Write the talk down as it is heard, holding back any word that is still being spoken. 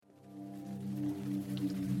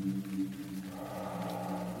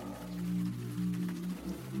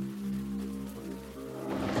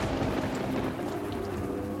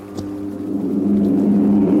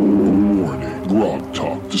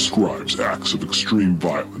describes acts of extreme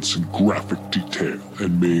violence in graphic detail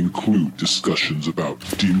and may include discussions about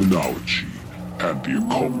demonology and the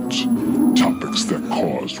occult, topics that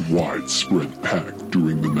caused widespread panic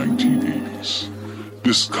during the 1980s.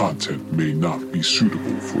 This content may not be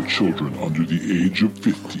suitable for children under the age of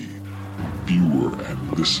 50. Viewer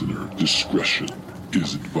and listener discretion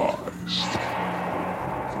is advised.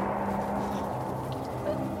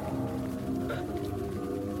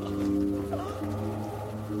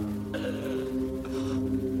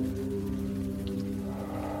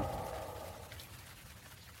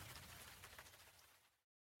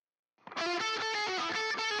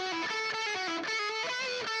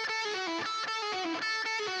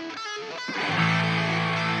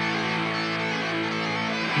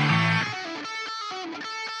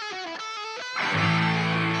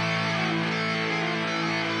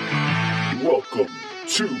 Welcome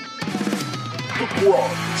to the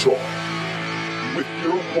Greyhawk Talk with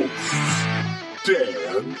your hosts,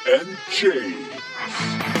 Dan and James.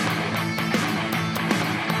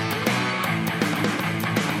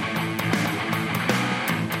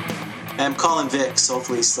 I'm calling Vic, so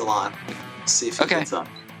hopefully he's still on. See if he gets on.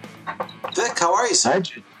 Vic, how are you, sir?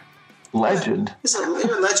 Legend.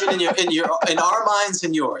 You're a legend in our minds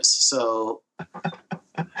and yours. So.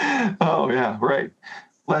 Oh yeah, right.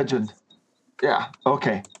 Legend. Yeah.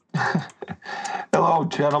 Okay. Hello,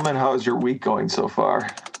 gentlemen. How's your week going so far?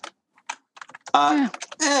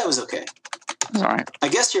 It was okay. All right. I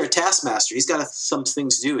guess you're a taskmaster. He's got some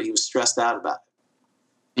things to do. He was stressed out about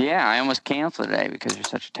it. Yeah, I almost canceled today because you're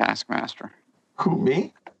such a taskmaster. Who,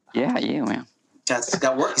 me? Yeah, you, man. He's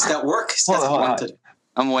got work. He's got work to do.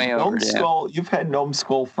 I'm way overdue. You've had Gnome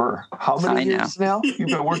Skull for how many years now? You've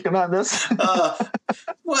been working on this?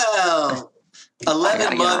 Well,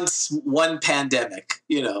 11 months, one pandemic.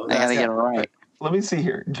 You know, I gotta get it right. Let me see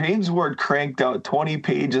here. James Ward cranked out 20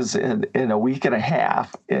 pages in a week and a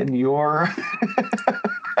half, and you're...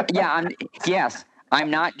 Yes, I'm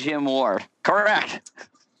not Jim Ward. Correct.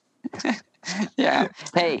 Yeah.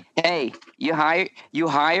 Hey, you hire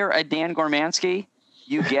a Dan Gormansky,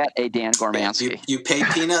 you get a Dan Gormansky. You pay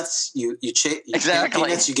peanuts, you exactly. Pay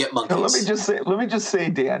peanuts, you get monkeys. Now, let me just say,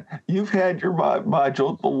 Dan, you've had your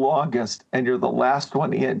module the longest, and you're the last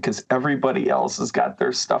one in because everybody else has got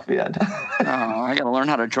their stuff in. I got to learn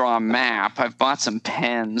how to draw a map. I've bought some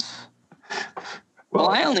pens. Well,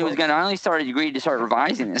 I only agreed to start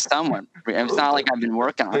revising this somewhat. It's not like I've been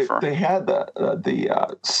working on it for. They had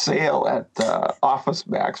the sale at Office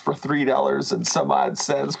Max for $3 and some odd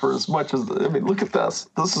cents for as much as. I mean, look at this.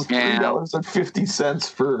 This is $3.50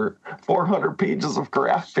 for 400 pages of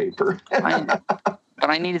graph paper. But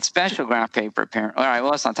I needed special graph paper, apparently. All right,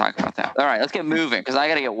 well, let's not talk about that. All right, let's get moving because I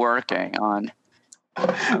got to get working on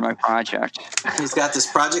my project. He's got this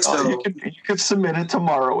project. So you could submit it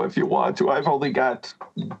tomorrow if you want to. I've only got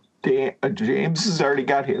James has already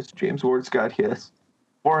got his. James Ward's got his.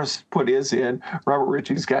 Boris put his in. Robert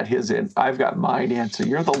Ritchie's got his in. I've got mine in. So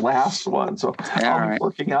you're the last one. So I'll be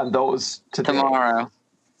working on those today. Tomorrow.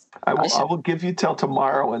 I will give you till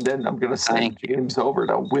tomorrow, and then I'm going to send James over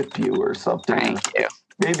to whip you or something. Thank you.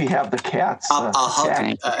 Maybe have the cats. I'll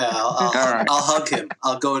hug him.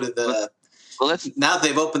 I'll go to the. Well, now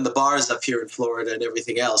they've opened the bars up here in Florida and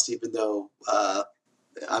everything else, even though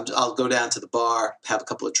I'll go down to the bar, have a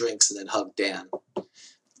couple of drinks, and then hug Dan.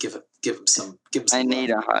 Give him some. I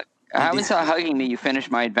need a hug. How about hugging me? You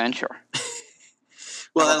finish my adventure.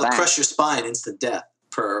 Well, that'll crush your spine, instant death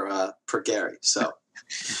per Gary. So.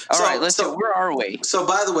 All right, where are we? So,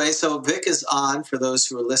 by the way, Vic is on, for those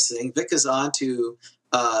who are listening, Vic is on to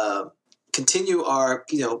continue our,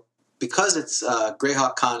 because it's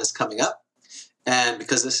Greyhawk Con is coming up, and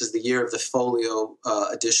because this is the year of the folio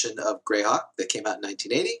edition of Greyhawk that came out in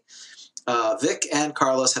 1980, Vic and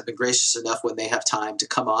Carlos have been gracious enough when they have time to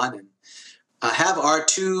come on and have our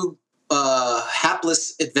two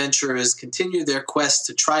hapless adventurers continue their quest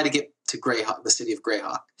to try to get to Greyhawk, the city of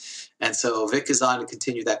Greyhawk. And so Vic is on to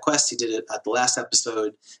continue that quest. He did it at the last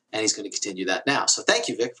episode, and he's going to continue that now. So thank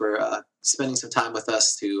you, Vic, for spending some time with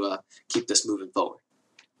us to keep this moving forward.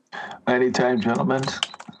 Anytime, gentlemen.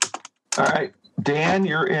 All right. Dan,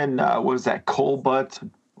 you're in, what is that, Colbutt?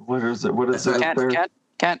 What is it? What is it up there?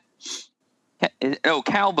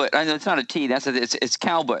 Calbutt. It's not a T. It's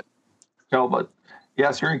Calbutt. Calbutt.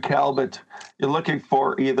 Yes, you're in Calbutt. You're looking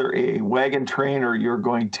for either a wagon train or you're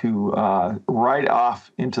going to ride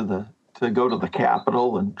off to go to the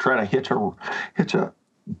Capitol and try to hitch a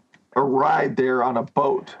ride there on a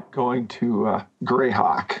boat going to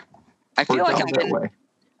Greyhawk. I feel like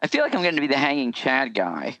I feel like I'm going to be the hanging Chad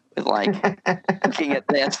guy with like looking at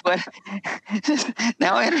this, but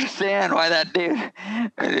now I understand why that dude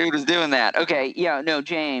was doing that. Okay, yeah, no,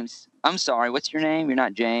 James. I'm sorry. What's your name? You're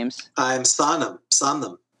not James. I'm Somnum.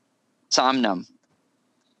 Somnum.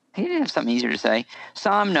 He didn't have something easier to say.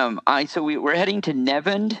 Somnum. So we're heading to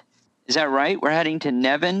Nevend. Is that right? We're heading to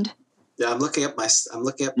Nevend. Yeah, I'm looking at my notes.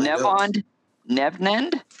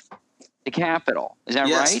 Nevnend, the capital. Is that right?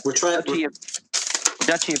 Yes, we're trying.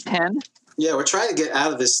 Duchy of 10? Yeah, we're trying to get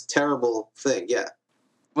out of this terrible thing, yeah.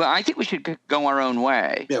 Well, I think we should go our own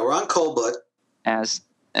way. Yeah, we're on Coldblood. As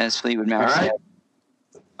Fleetwood Mac said.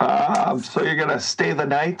 So you're going to stay the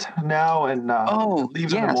night now and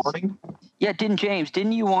leave in the morning? Yeah, didn't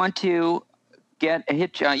you want to get a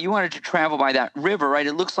hitch? You wanted to travel by that river, right?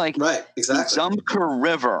 It looks like right, exactly. The Zumker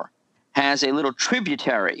River has a little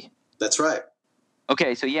tributary. That's right.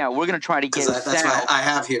 Okay, so yeah, we're going to try to get south. That's what I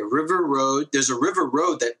have here. River Road. There's a river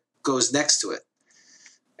road that goes next to it.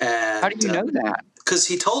 And how do you know that? Because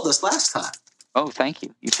he told us last time. Oh, thank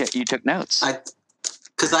you. You took notes.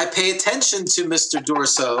 Because I pay attention to Mr.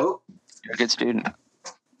 Dorso. You're a good student.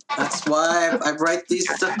 That's why I write these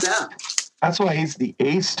stuff down. That's why he's the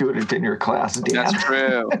A student in your class, Dan. That's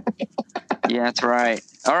true. Yeah, that's right.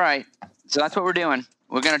 All right. So that's what we're doing.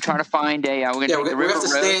 We're going to try to find a. We're going to take the river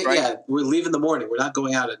road. Right? Yeah, we're leaving in the morning. We're not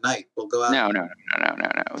going out at night. We'll go out. No.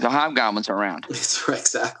 The hobgoblins are around. That's right,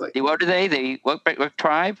 exactly. What are they? What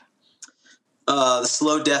tribe? The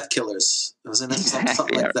slow death killers. Wasn't it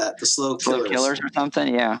something like that? The slow killers or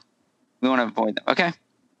something. Yeah, we want to avoid them. Okay,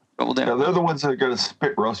 what we'll do. Yeah, they're the ones that are going to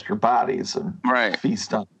spit roast your bodies and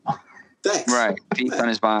feast on them. Thanks. Right, feast on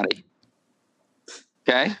his body.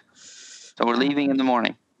 Okay, so we're leaving in the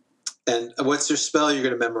morning. And what's your spell you're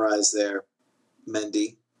going to memorize there,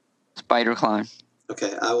 Mendy? Spider climb.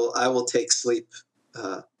 Okay, I will take sleep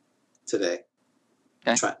today.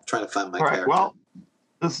 Okay. Trying to find my Right. character. Well,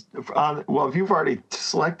 if you've already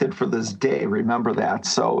selected for this day, remember that.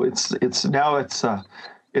 So it's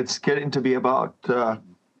getting to be about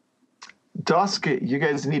dusk. You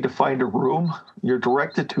guys need to find a room. You're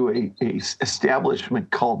directed to a establishment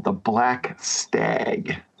called the Black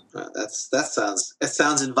Stag. That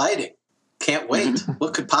sounds inviting. Can't wait.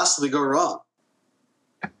 What could possibly go wrong?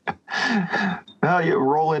 Now you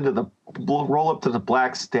roll up to the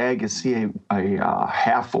Black Stag. You see a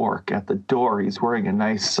half orc at the door. He's wearing a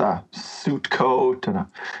nice suit coat and a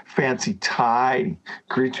fancy tie. He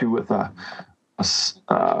greets you with a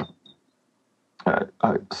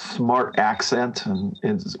smart accent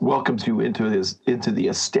and welcomes you into the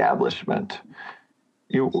establishment.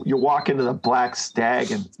 You walk into the Black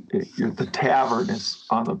Stag, and the tavern is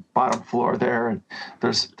on the bottom floor there, and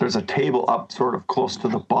there's a table up sort of close to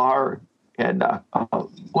the bar, and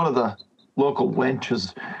one of the local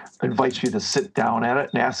wenches invites you to sit down at it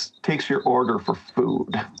and takes your order for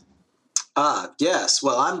food. Yes.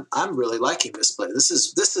 Well, I'm really liking this place.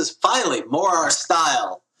 This is finally more our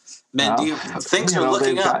style. Man, things are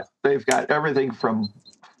looking up. They've got everything from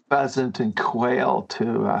pheasant and quail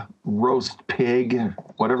to roast pig,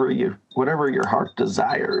 whatever your heart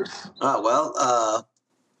desires.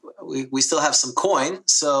 We still have some coin,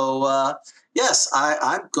 so yes,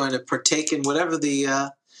 I'm going to partake in whatever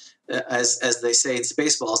the as they say in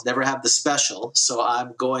Spaceballs, never have the special. So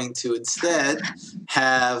I'm going to instead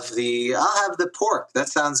have I'll have the pork. That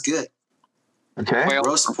sounds good. Okay,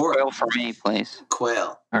 roast pork. Quail for me, please.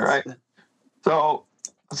 Quail. All right. So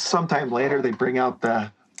sometime later, they bring out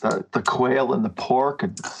the quail and the pork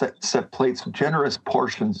and set plates of generous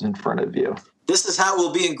portions in front of you. This is how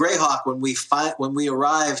we'll be in Greyhawk when we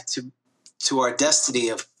arrive to our destiny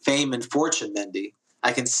of fame and fortune, Mendy.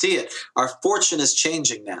 I can see it. Our fortune is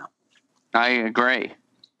changing now. I agree.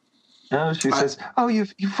 Oh, she says, "Oh, you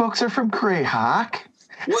folks are from Greyhawk."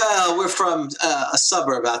 Well, we're from a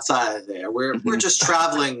suburb outside of there. We're just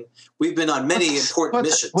traveling. We've been on many important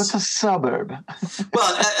missions. What's a suburb?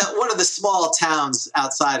 Well, one of the small towns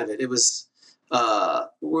outside of it. It was.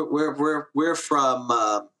 We're from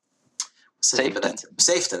Safeton.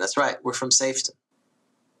 Safeton. That's right. We're from Safeton.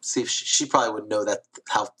 See, she probably would know that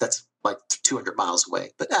that's like 200 miles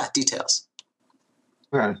away. But details.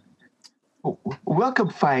 Right. Welcome,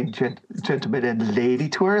 fine gentlemen and lady,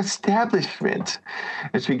 to our establishment.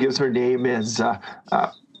 And she gives her name as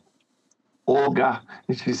Olga.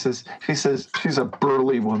 And she says she's a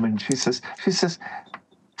burly woman. She says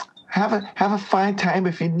have a fine time.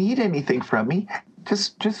 If you need anything from me,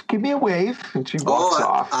 just give me a wave. And she walks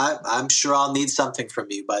off. I'm sure I'll need something from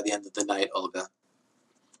you by the end of the night, Olga.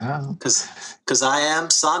 Because I am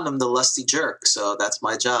Sondum the lusty jerk, so that's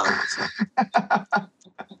my job.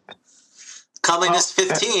 Coming as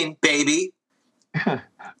 15, baby.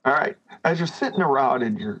 All right. As you're sitting around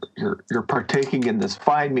and you're partaking in this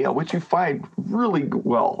fine meal, which you find really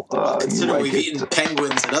well. Considering we've eaten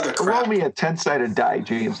penguins and other crap. Roll me a 10-sided die,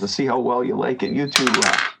 James, to see how well you like it. You two.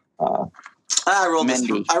 I rolled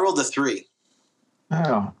a 3.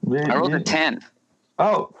 Oh, I rolled a 10.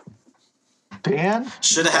 Oh, Dan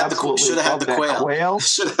should have had the quail. Should have had the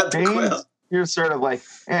quail. You're sort of like,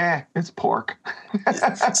 it's pork.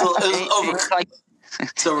 So it was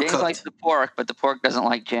James likes the pork, but the pork doesn't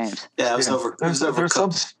like James. Yeah, it was overcooked. There's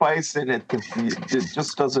some spice in it that it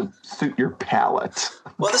just doesn't suit your palate.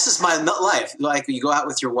 Well, this is my life. Like, you go out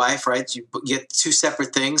with your wife, right? You get 2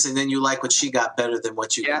 separate things, and then you like what she got better than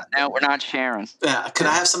what you got. Yeah, no, we're not sharing. Yeah, can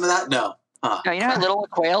I have some of that? No. No, you know how little a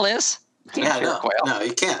quail is? You can't share quail. No,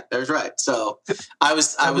 you can't. That's right. So I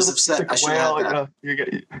was upset. I should have had that. You got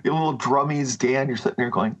your little drummies, Dan. You're sitting there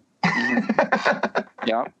going.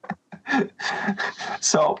 Yeah.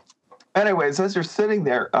 So, anyways, as you're sitting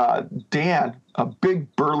there, Dan, a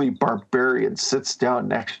big burly barbarian, sits down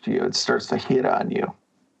next to you and starts to hit on you.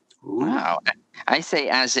 Wow. I say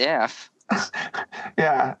as if.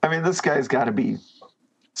 Yeah, I mean, this guy's got to be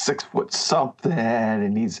 6 foot something,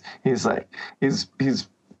 and he's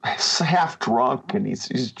half drunk, and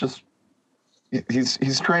he's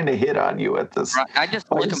trying to hit on you at this. I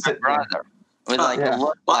just look at my brother with a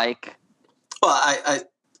look like. Well,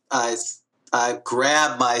 I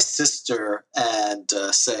grab my sister and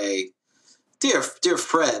say, dear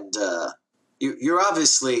friend, you're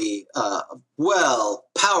obviously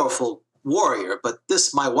powerful warrior, but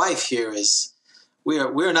my wife here is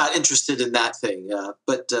we're not interested in that thing.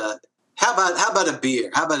 But how about a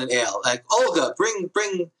beer? How about an ale? Like, Olga,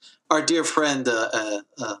 bring our dear friend an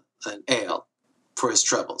ale for his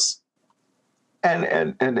troubles. And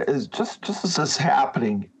as just as this is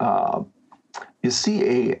happening, you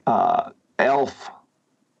see a elf.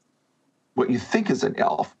 What you think is an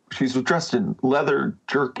elf. She's dressed in leather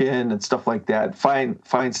jerkin and stuff like that.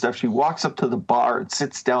 Fine stuff. She walks up to the bar and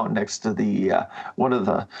sits down next to the one of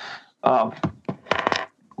the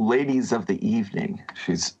ladies of the evening.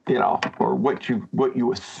 She's, or what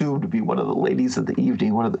you assume to be one of the ladies of the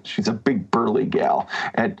evening. She's a big burly gal,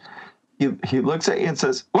 and he looks at you and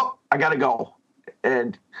says, "Well, I gotta go."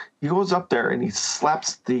 And he goes up there and he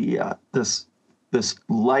slaps the this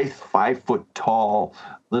lithe 5 foot tall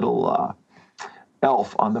little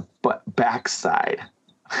elf on the backside,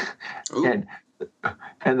 and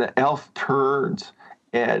the elf turns,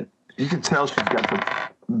 and you can tell she's got the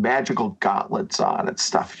magical gauntlets on and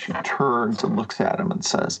stuff. She turns and looks at him and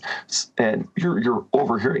says, and you're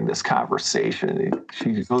overhearing this conversation.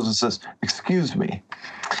 She goes and says, "Excuse me,"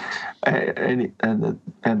 and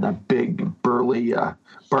the big burly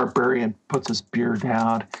barbarian puts his beer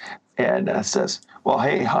down and says, "Well,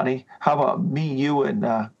 hey, honey, how about me, you, and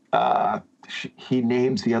he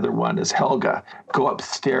names the other one as Helga, go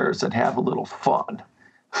upstairs and have a little fun."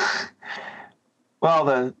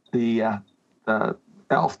 Well, the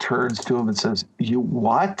elf turns to him and says, "You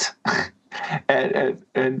what?"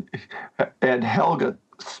 and Helga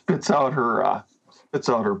spits out her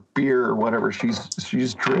beer or whatever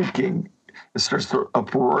she's drinking and starts to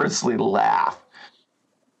uproariously laugh.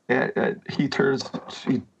 And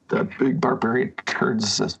the big barbarian turns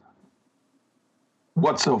and says,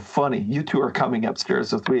 "What's so funny? You two are coming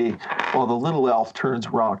upstairs with me." Well, the little elf turns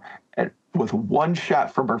around and with one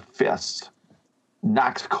shot from her fist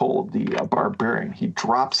knocks cold the barbarian. He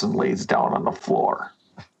drops and lays down on the floor.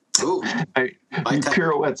 Ooh. He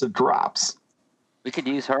pirouettes and drops. We could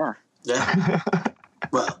use her. Yeah.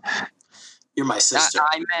 Well, you're my sister.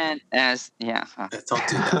 I meant as, yeah. Don't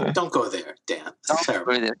do that. Don't go there, Dan.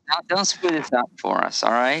 Don't screw this up for us,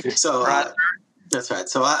 all right? So that's right.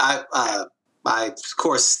 So I of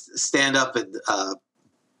course stand up and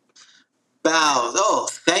bow. Oh,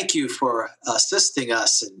 thank you for assisting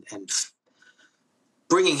us and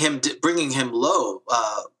bringing him low.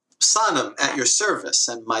 Sanam at your service,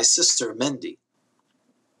 and my sister Mendi.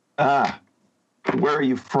 Where are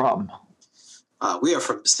you from? We are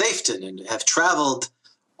from Safeton and have traveled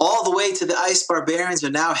all the way to the Ice Barbarians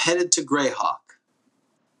and now headed to Greyhawk.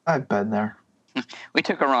 I've been there. We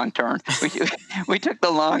took a wrong turn. We took the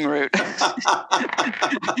long route. We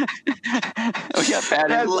got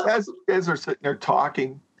bad. As you guys are sitting there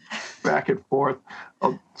talking back and forth,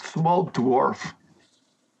 a small dwarf,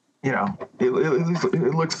 it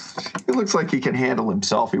looks like he can handle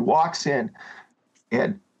himself. He walks in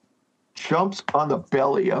and jumps on the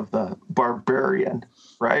belly of the barbarian,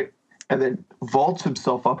 right? And then vaults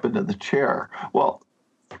himself up into the chair. Well,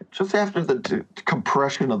 just after the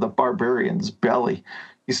compression of the barbarian's belly,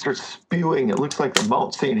 he starts spewing. It looks like the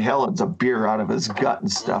Mount St. Helens of beer out of his gut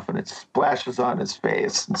and stuff, and it splashes on his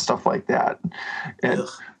face and stuff like that. And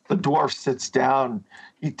the dwarf sits down.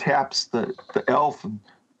 He taps the elf and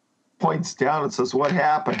points down and says, "What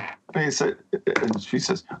happened?" And she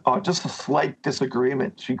says, "Oh, just a slight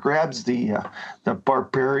disagreement." She grabs the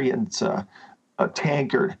barbarian's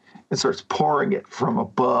tankard and starts pouring it from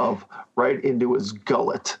above right into his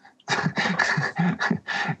gullet.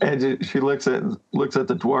 And she looks at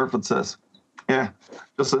the dwarf and says, "Yeah,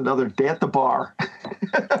 just another day at the bar."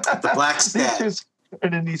 The black stag.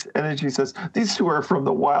 And then she says, "These two are from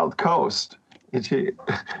the Wild Coast."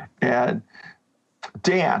 And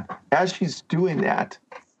Dan, as she's doing that,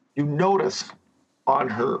 you notice on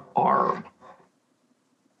her arm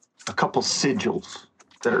a couple sigils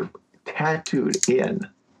that are tattooed in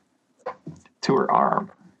to her arm.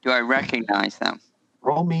 Do I recognize them?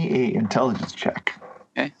 Roll me a intelligence check.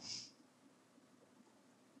 Okay.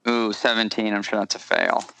 Ooh, 17. I'm sure that's a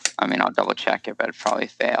fail. I mean, I'll double check it, but it's probably a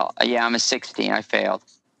fail. Yeah, I'm a 16. I failed.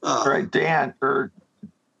 All right, Dan, or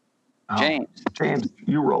James,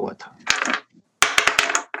 you roll it.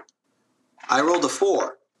 I rolled a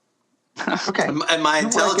 4. Okay. And my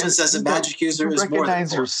intelligence as a magic user is more than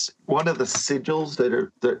 4. One of the sigils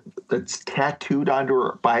that's tattooed onto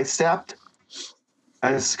her bicep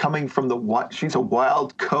is coming from she's a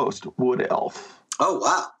Wild Coast wood elf. Oh,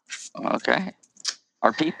 wow. Okay.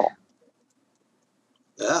 Our people.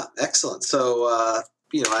 Yeah, excellent. So,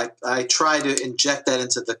 I try to inject that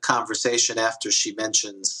into the conversation after she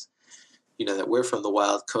mentions, that we're from the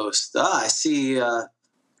Wild Coast. I see.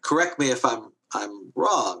 Correct me if I'm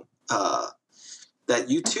wrong. That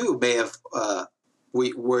you too may have.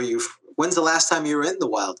 When's the last time you were in the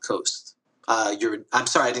Wild Coast? I'm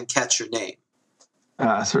sorry, I didn't catch your name.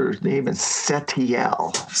 So her name is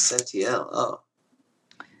Setiel. Setiel. Oh.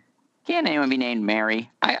 Can't anyone be named Mary?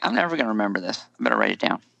 I'm never going to remember this. I better write it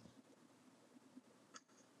down.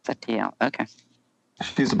 Setiel. Okay.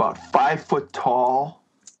 She's about 5 foot tall.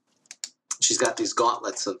 She's got these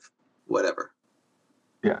gauntlets of whatever.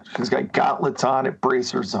 Yeah, she's got gauntlets on and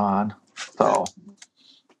bracers on. So,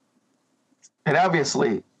 and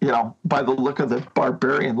obviously, by the look of the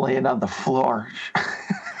barbarian laying on the floor,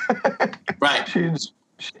 right?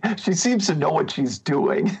 She seems to know what she's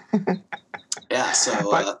doing. Yeah.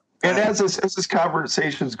 So, and as this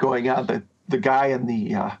conversation's going on, the guy in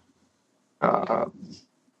the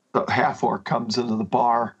half orc comes into the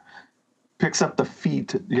bar, picks up the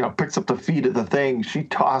feet of the thing. She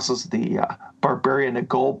tosses the barbarian a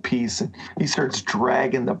gold piece, and he starts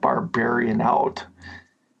dragging the barbarian out.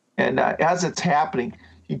 And as it's happening,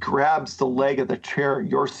 he grabs the leg of the chair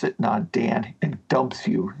you're sitting on, Dan, and dumps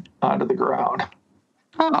you onto the ground.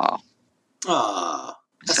 Oh.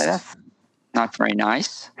 That's not very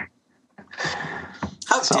nice.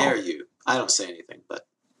 How dare you? I don't say anything, but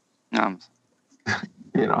I'll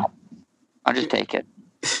just take it.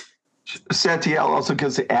 Setiel also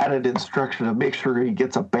gives the added instruction to make sure he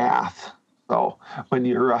gets a bath. So when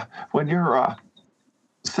you're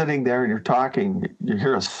sitting there and you're talking, you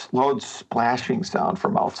hear a loud splashing sound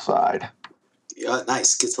from outside. Yeah,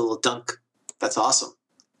 nice. Gets a little dunk. That's awesome.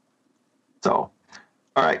 So,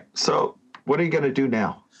 all right. So what are you going to do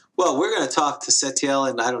now? Well, we're going to talk to Setiel,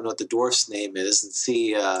 and I don't know what the dwarf's name is, and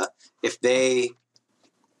see if they...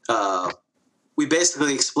 we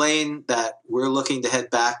basically explain that we're looking to head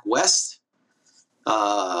back west,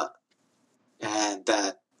 and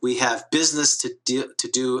that we have business to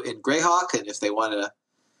do in Greyhawk, and if they want to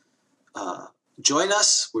join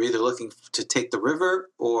us, we're either looking to take the river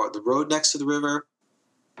or the road next to the river.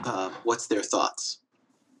 What's their thoughts?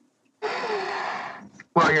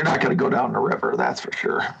 Well, you're not going to go down the river, that's for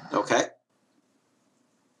sure. Okay.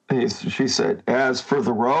 She said, as for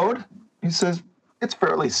the road, he says, it's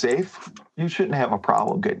fairly safe. You shouldn't have a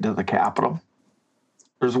problem getting to the capital.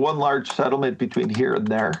 There's one large settlement between here and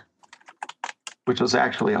there, which is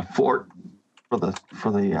actually a fort for the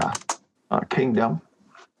kingdom.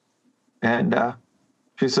 And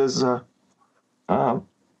she says,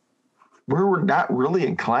 we're not really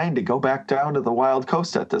inclined to go back down to the Wild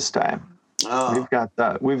Coast at this time. Oh.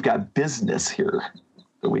 We've got business here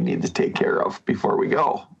that we need to take care of before we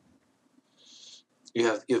go. You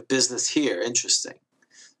have business here. Interesting.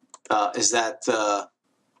 Is that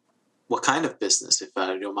what kind of business, if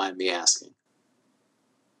I don't mind me asking?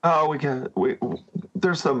 Oh,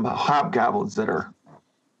 there's some hobgoblins that are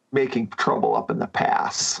making trouble up in the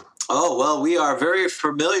pass. Oh, well, we are very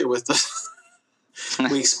familiar with this.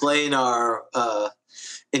 We explain our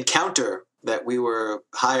encounter that we were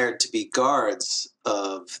hired to be guards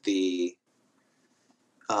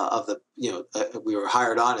we were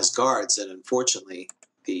hired on as guards, and unfortunately,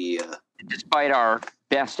 Despite our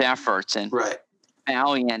best efforts and right.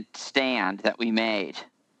 valiant stand that we made,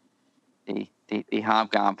 the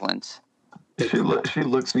hobgoblins. She looks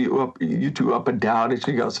you two up and down, and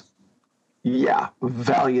she goes, "Yeah,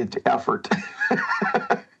 valiant effort."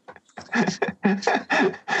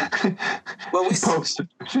 Well,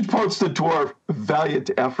 she pokes the dwarf.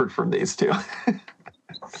 Valiant effort from these two.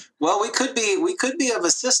 Well, we could be of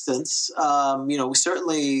assistance. We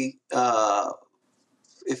certainly,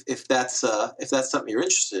 if that's something you're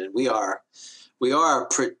interested in, we are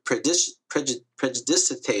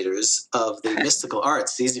prestidigitators of the mystical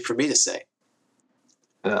arts. It's easy for me to say.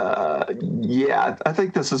 Yeah, I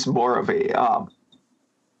think this is more of a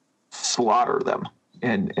slaughter them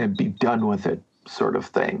and be done with it sort of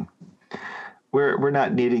thing. We're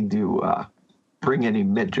not needing to bring any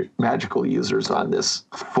magical users on this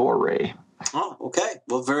foray. Oh, okay.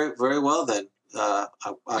 Well, very, very well then. I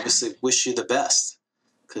obviously wish you the best,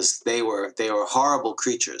 because they were horrible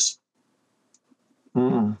creatures.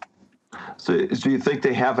 Mm. So, do you think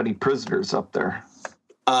they have any prisoners up there?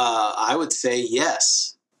 I would say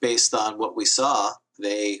yes, based on what we saw.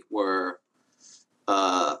 They were,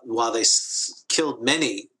 while they killed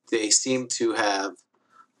many, they seem to have.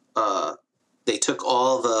 They took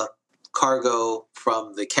all the cargo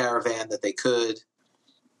from the caravan that they could,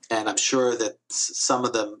 and I'm sure that some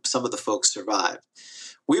of the folks survived.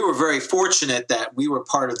 We were very fortunate that we were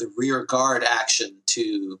part of the rear guard action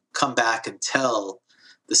to come back and tell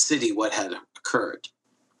the city what had occurred.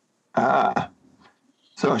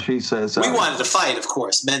 So she says, we wanted to fight, of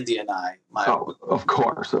course, Mendy and I. Of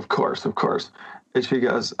course. And she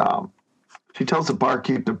goes, she tells the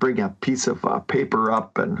barkeep to bring a piece of paper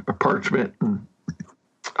up and a parchment and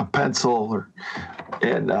a pencil,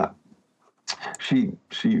 and she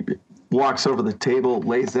walks over the table,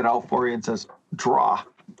 lays it out for you, and says, "Draw."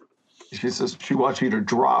 She says she wants you to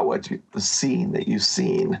draw the scene that you've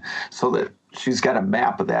seen, so that she's got a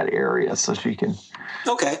map of that area, so she can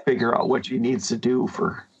figure out what she needs to do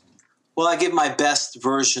for. Well, I give my best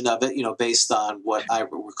version of it, based on what I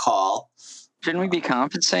recall. Shouldn't we be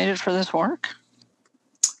compensated for this work?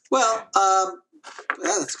 Well,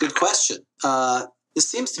 that's a good question. This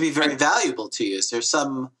seems to be very valuable to you. Is there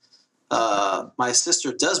some? My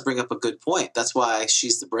sister does bring up a good point. That's why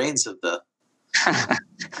she's the brains of the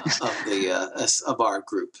of our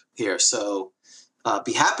group here. So,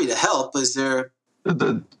 be happy to help. Is there?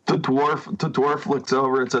 The dwarf looks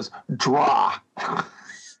over and says, "Draw."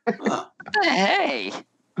 Hey.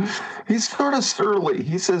 He's sort of surly.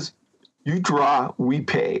 He says, "You draw, we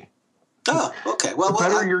pay." Oh, okay. Well, the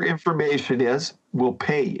better your information is, we'll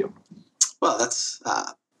pay you. Well, that's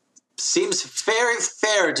seems very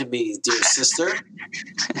fair to me, dear sister.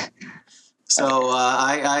 So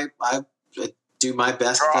I do my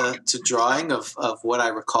best to drawing of what I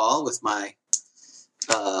recall with my,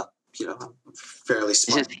 I'm a fairly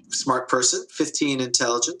smart person, 15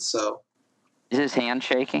 intelligence. So is his hand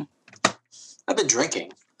shaking? I've been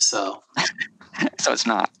drinking, so so it's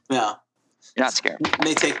not. Yeah, you're not scared. It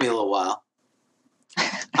may take me a little while.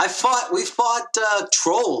 We fought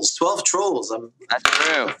trolls, 12 trolls. That's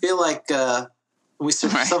true. I feel like we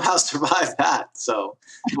somehow survived that. So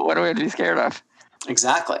what do we have to be scared of?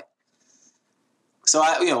 Exactly. So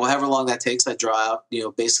however long that takes, I draw out,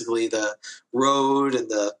 basically the road and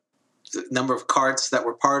the number of carts that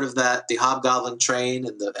were part of that, the hobgoblin train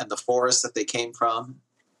and the forest that they came from.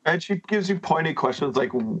 And she gives you pointed questions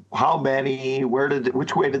like how many,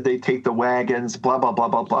 which way did they take the wagons, blah, blah, blah,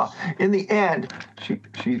 blah, blah. In the end, she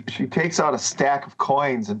takes out a stack of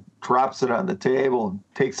coins and drops it on the table and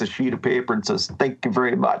takes a sheet of paper and says, "Thank you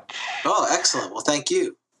very much." Oh, excellent. Well, thank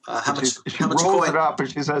you. How much rolls coin? It up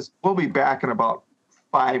and she says, "We'll be back in about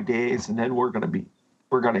 5 days, and then we're going to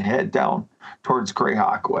head down towards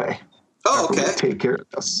Greyhawk way." Oh, okay. We take care of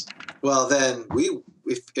this. Well, then do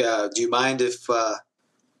you mind if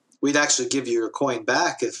we'd actually give you your coin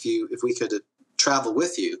back if we could travel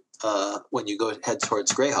with you when you head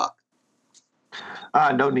towards Greyhawk?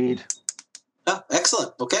 No need. Oh,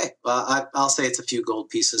 excellent. Okay. I'll say it's a few gold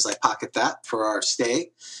pieces. I pocket that for our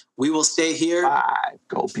stay. We will stay here. 5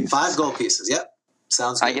 gold pieces. 5 gold pieces. Yep.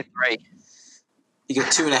 Sounds good. I get 3. You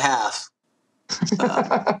get 2.5.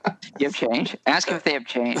 You have change? Ask them if they have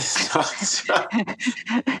change.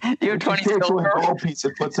 You have 20 silver. silver. One gold piece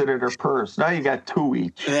and puts it in her purse. Now you got 2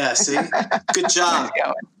 each. Yeah, see? Good job.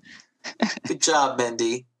 Good job,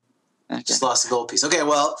 Mendy. Okay. Just lost a gold piece. Okay,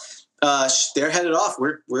 well, they're headed off.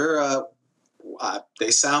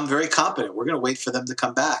 They sound very competent. We're going to wait for them to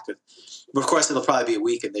come back. But of course, it'll probably be a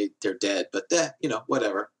week and they're dead. But,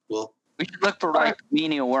 whatever. We should look for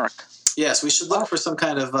menial work. Yes, we should look for some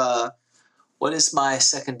kind of What is my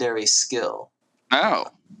secondary skill? Oh,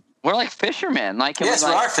 we're like fishermen. Like Yes,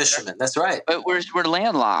 we are fishermen. That's right. But we're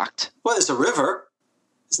landlocked. Well, there's a river.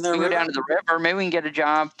 Isn't there a We river? go down to the river. Maybe we can get a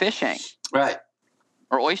job fishing. Right.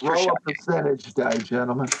 Or oyster Roll a shucking. percentage die,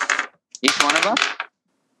 gentlemen. Each one of us?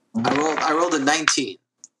 I rolled a 19.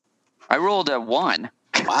 I rolled a 1.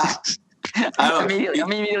 Wow. I'm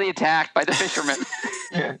immediately attacked by the fishermen.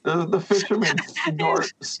 Yeah, the fishermen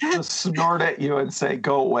snort at you and say,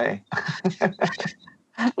 "Go away."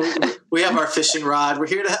 We have our fishing rod. We're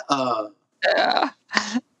here to.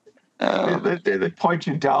 They point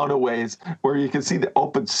you down a ways where you can see the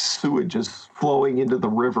open sewage is flowing into the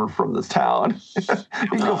river from the town. You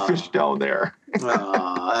can go fish down there.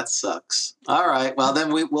 Oh, that sucks. All right. Well,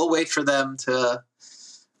 then we'll wait for them to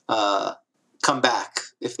come back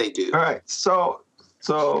if they do. All right. So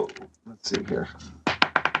let's see here.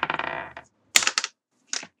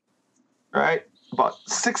 All right. About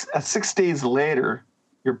 6 days later,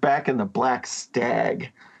 you're back in the Black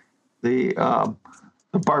Stag. The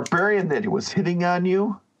barbarian that was hitting on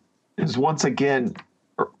you is once again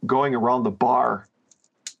going around the bar,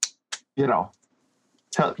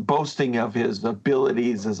 boasting of his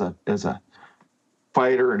abilities as a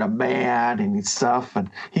fighter and a man and stuff. And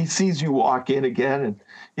he sees you walk in again, and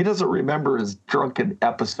he doesn't remember his drunken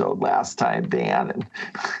episode last time, Dan. And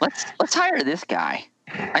let's hire this guy.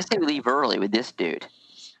 I say we leave early with this dude.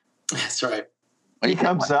 That's right. He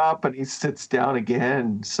comes up and he sits down again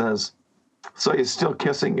and says, "So you're still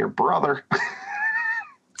kissing your brother?"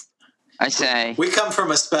 I say, we come from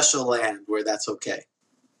a special land where that's okay.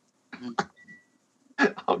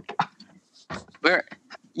 Oh, God.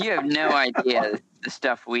 You have no idea the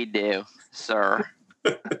stuff we do, sir.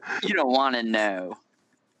 You don't want to know.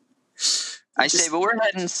 I say, but we're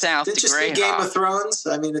heading south to Greyhawk. Did you see Game of Thrones?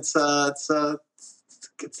 I mean, it's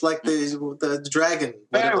like the dragon.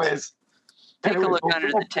 Anyways, take a look under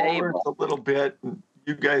the table a little bit. And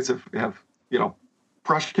you guys have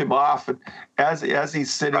brushed him off, and as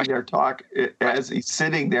he's sitting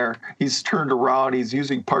there, he's turned around. He's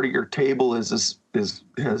using part of your table as his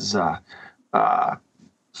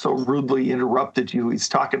so rudely interrupted you. He's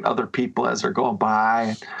talking to other people as they're going by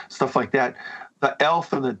and stuff like that. The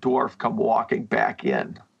elf and the dwarf come walking back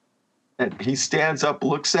in, and he stands up,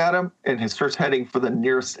 looks at him, and he starts heading for the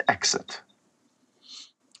nearest exit.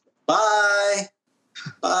 Bye.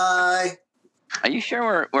 Bye. Are you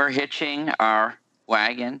sure we're hitching our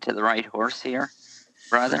wagon to the right horse here,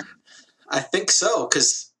 brother? I think so,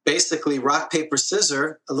 because basically rock, paper,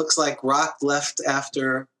 scissors, it looks like rock left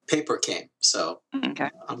after paper came. So okay.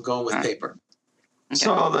 I'm going with paper. Okay.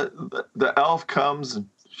 So the elf comes and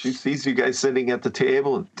she sees you guys sitting at the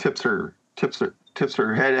table and tips her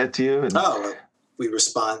head at you. And we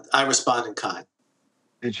respond. I respond in kind.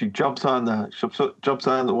 And she jumps on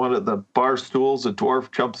one of the bar stools. The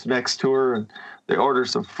dwarf jumps next to her, and they order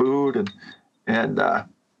some food. And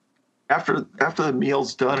after the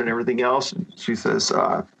meal's done and everything else, she says,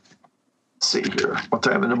 "Let's see here, what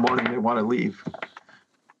time in the morning they want to leave?"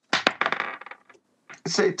 I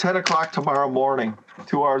say 10 o'clock tomorrow morning,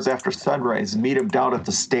 2 hours after sunrise. Meet him down at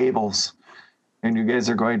the stables, and you guys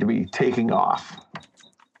are going to be taking off.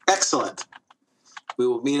 Excellent. We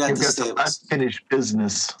will meet at the stables. Unfinished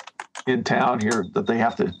business in town here that they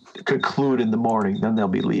have to conclude in the morning. Then they'll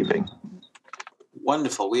be leaving.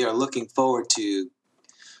 Wonderful. We are looking forward to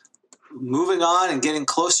moving on and getting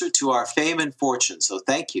closer to our fame and fortune. So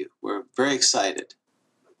thank you. We're very excited.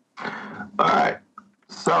 All right.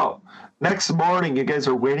 So next morning, you guys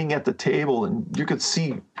are waiting at the table, and you could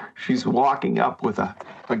see she's walking up with a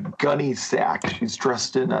gunny sack. She's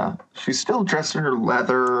still dressed in her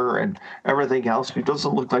leather and everything else. She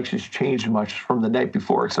doesn't look like she's changed much from the night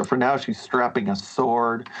before, except for now she's strapping a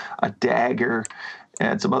sword, a dagger,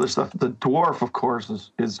 and some other stuff. The dwarf, of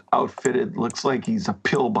course, is outfitted. Looks like he's a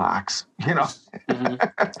pillbox,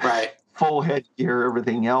 Mm-hmm. Right. Full headgear,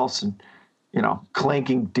 everything else, and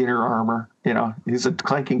clanking dinner armor. He's a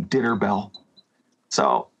clanking dinner bell.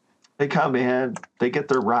 So they come in, they get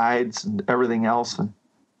their rides and everything else, and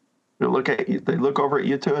they look at you. They look over at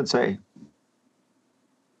you two and say,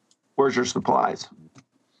 "Where's your supplies?"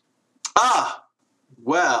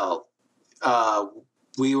 Well,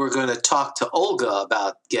 we were going to talk to Olga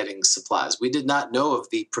about getting supplies. We did not know of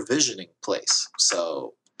the provisioning place.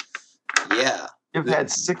 So, yeah. You've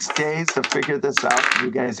had 6 days to figure this out.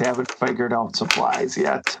 You guys haven't figured out supplies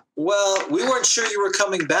yet. Well, we weren't sure you were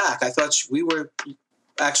coming back. I thought we were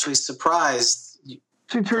actually surprised.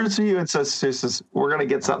 She turns to you and says, "We're going to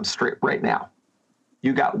get something straight right now.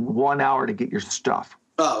 You got 1 hour to get your stuff.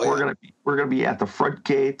 Oh, yeah. We're going to be at the front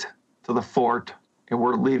gate to the fort, and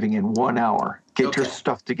we're leaving in 1 hour. Get your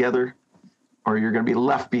stuff together. or you're going to be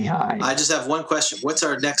left behind. I just have one question. What's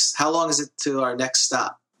our next? How long is it to our next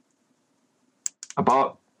stop?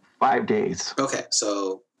 About 5 days. Okay,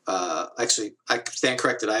 so actually, I stand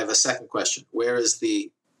corrected. I have a second question. Where is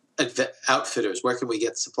the outfitters? Where can we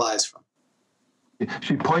get supplies from?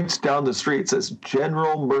 She points down the street. It says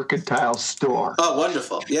General Mercantile Store. Oh,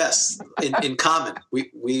 wonderful! Yes, in common,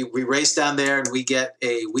 we race down there and we get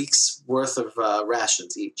a week's worth of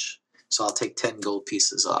rations each. So I'll take 10 gold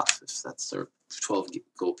pieces off if that's their 12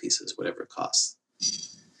 gold pieces, whatever it costs.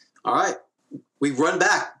 All right, we run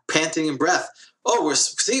back, panting in breath. Oh, we're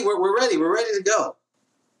ready. We're ready to go.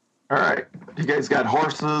 All right, you guys got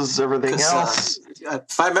horses, everything else.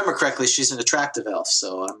 If I remember correctly, she's an attractive elf,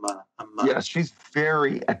 so I'm. Yeah, she's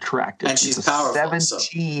very attractive, and she's powerful.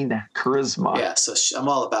 17 charisma. Yeah, so I'm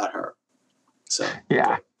all about her. So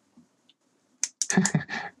yeah.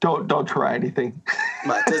 Don't try anything.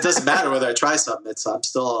 But it doesn't matter whether I try something. I'm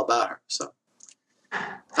still all about her. So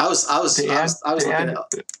I was looking at.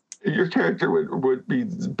 Your character would be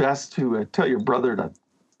best to tell your brother to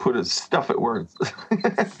put his stuff at work. All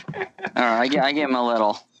right, I give him a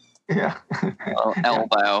little. Yeah. A little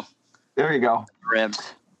elbow. There you go.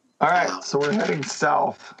 Ribs. All right, so we're heading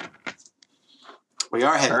south. We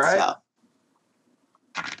are heading south.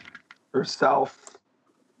 Or southwest,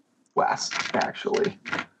 actually.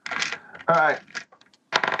 All right.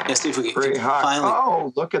 Let's see if we can Greyhawk. finally.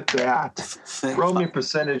 Oh, look at that. Roll me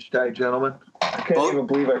percentage die, gentlemen. I can't even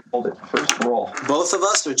believe I rolled it. First roll. Both of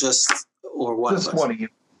us, or one Just of us? one of you.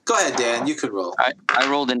 Go ahead, Dan. You can roll. I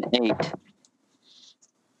rolled an 8.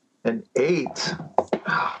 An 8.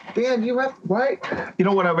 Dan, you have why? You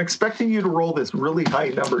know what? I'm expecting you to roll this really high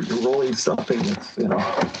number. You're rolling something that's,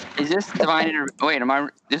 Is this divine intervention?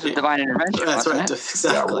 Wait, this is divine intervention. That's right. It?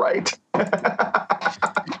 Exactly. Yeah, right.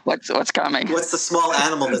 What's coming? What's the small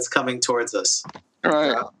animal that's coming towards us?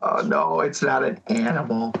 Right. Oh no, it's not an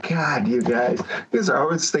animal. God, you guys are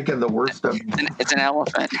always thinking the worst of me. It's an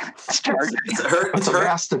elephant. It's charging. It's a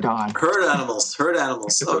mastodon. Herd animals.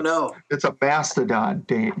 Oh no. It's a mastodon,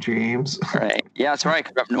 James. Right. Yeah, that's right.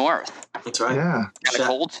 'Cause we're up north. That's right. Yeah. Kind of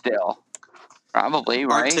cold still. Probably,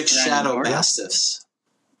 right? Arctic shadow mastiffs.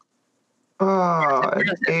 An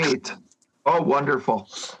 8. Oh, wonderful.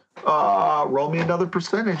 Roll me another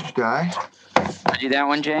percentage die. Do that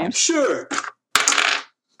one, James? Sure.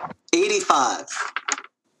 85.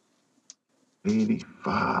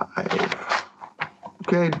 85.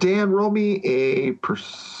 Okay, Dan, roll me a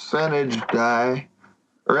percentage die.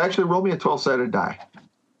 Or actually, roll me a 12-sided die.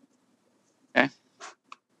 Okay.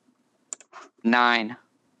 9.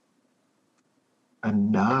 A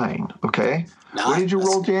 9. Okay. 9? What did you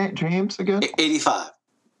roll, James, again? 85.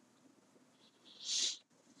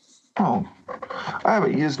 Oh, I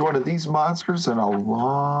haven't used one of these monsters in a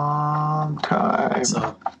long time.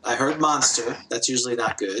 So I heard monster. That's usually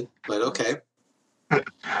not good, but okay.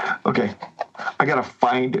 Okay, I gotta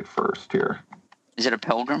find it first here. Is it a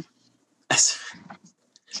pilgrim? Is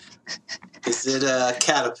it a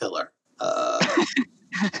caterpillar?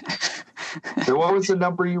 So what was the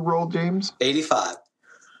number you rolled, James? 85.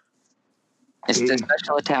 It's the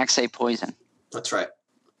special attack, say poison. That's right.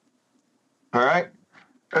 All right.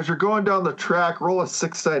 As you're going down the track, roll a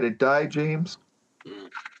 6-sided die, James.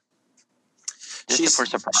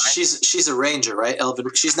 She's a ranger, right? Elvin.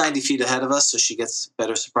 She's 90 feet ahead of us, so she gets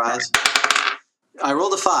better surprise. I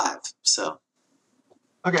rolled a 5, so.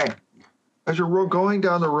 Okay. As you're going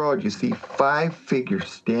down the road, you see 5 figures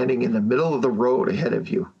standing in the middle of the road ahead of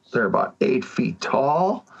you. They're about 8 feet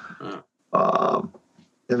tall, and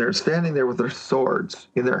they're standing there with their swords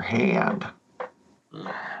in their hand.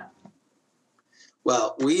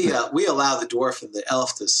 Well, we allow the dwarf and the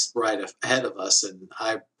elf to ride ahead of us, and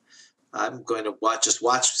I'm going to watch,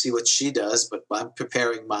 see what she does. But I'm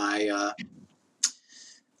preparing my.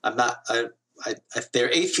 If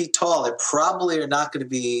they're 8 feet tall, they probably are not going to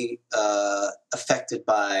be affected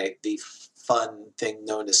by the fun thing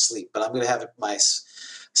known as sleep. But I'm going to have my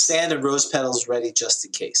sand and rose petals ready just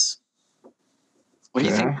in case. What do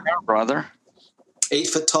you think, brother? 8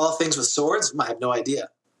 foot tall things with swords? I have no idea.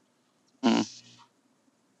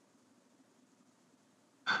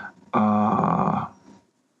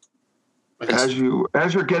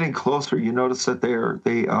 As you're getting closer, you notice that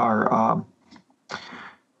they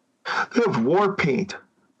have war paint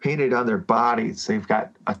painted on their bodies. They've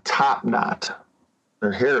got a top knot.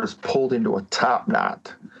 Their hair is pulled into a top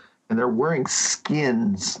knot, and they're wearing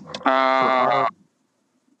skins. They're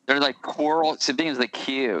like coral. It begins with a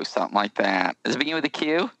Q, something like that. Does it begin with a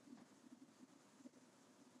Q?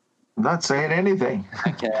 I'm not saying anything.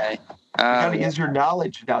 Okay. You gotta use your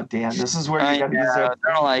knowledge now, Dan. This is where you gotta use that.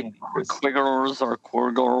 They're like quiggles or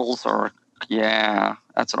quargles or Yeah,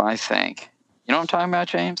 that's what I think. You know what I'm talking about,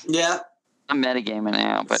 James? Yeah. I'm metagaming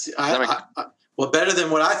now, but well, better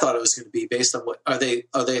than what I thought it was going to be. Based on what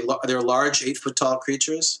they're large 8 foot tall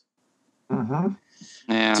creatures. Mm-hmm.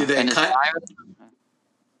 Yeah. Do they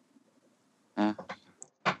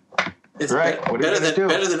It's right.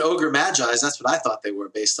 better than ogre magi's. That's what I thought they were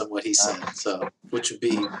based on what he said. So, which would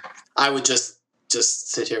be, I would just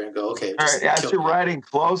sit here and go, okay. All right. As you're riding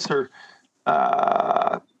closer,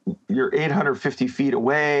 you're 850 feet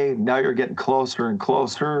away. Now you're getting closer and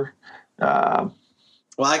closer.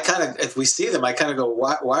 Well, I kind of, if we see them, I kind of go,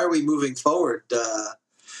 why are we moving forward,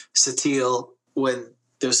 Satil, when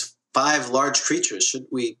there's 5 large creatures?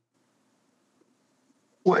 Shouldn't we?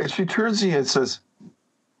 Well, she turns to you and says,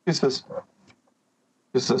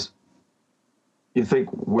 you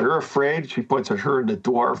think we're afraid? She points at her and the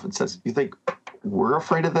dwarf and says, you think we're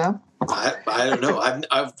afraid of them? I don't know.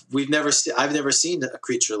 I've never seen a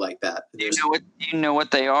creature like that. Do you know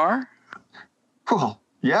what they are? Well,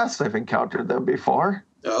 yes, I've encountered them before.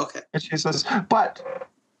 Oh, okay. And she says, but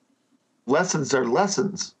lessons are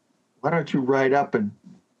lessons. Why don't you ride up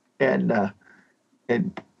and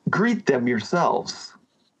greet them yourselves?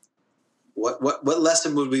 What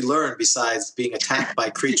lesson would we learn besides being attacked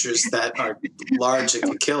by creatures that are large and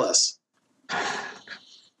can kill us?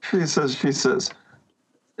 She says,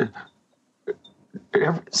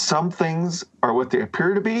 some things are what they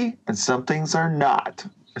appear to be, and some things are not.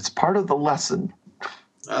 It's part of the lesson.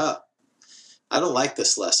 I don't like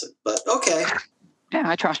this lesson, but okay. Yeah,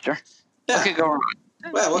 I trust her. Yeah. What could go wrong?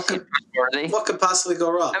 Well, what could possibly go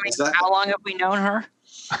wrong? I mean, exactly. How long have we known her?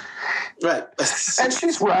 Right. And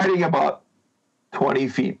she's riding about 20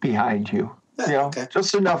 feet behind you. Yeah, okay.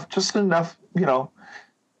 Just enough,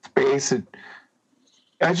 space. And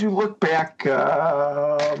as you look back,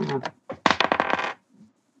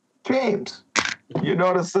 James, you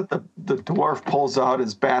notice that the dwarf pulls out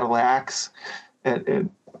his battle axe, and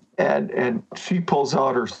she pulls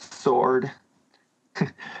out her sword,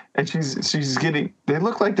 and she's getting. They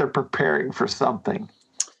look like they're preparing for something.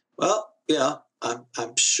 Well, yeah,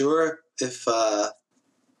 I'm sure if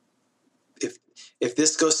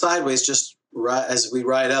this goes sideways, just as we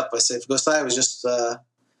ride up, I say if it goes sideways, just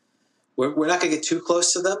we're not going to get too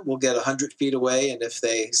close to them. We'll get 100 feet away, and if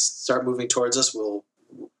they start moving towards us, we'll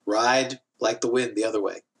ride like the wind the other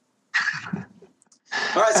way.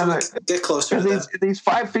 All right, so we get closer to them. These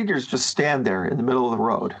 5 figures just stand there in the middle of the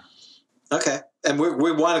road. Okay, and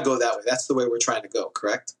we want to go that way. That's the way we're trying to go,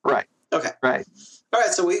 correct? Right. Okay. Right. All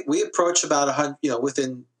right, so we approach about 100,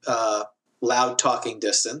 within loud talking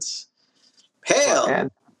distance. Hail!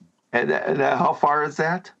 And how far is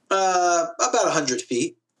that? About 100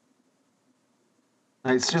 feet.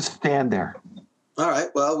 It's just stand there. All right.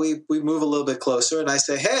 Well, we move a little bit closer, and I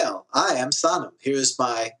say, "Hail! I am Sanam. Here's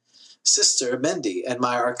my sister Mendi and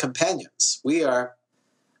our companions. We're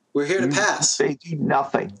here to pass." They do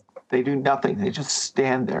nothing. They just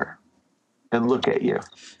stand there and look at you.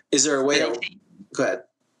 Is there a way to go ahead?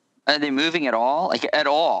 Are they moving at all? Like at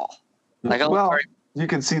all? You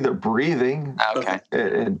can see they're breathing. Okay.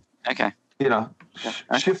 And okay.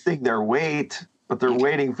 Shifting their weight, but they're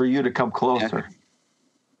waiting for you to come closer. Okay.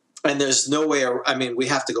 And there's no way. I mean, we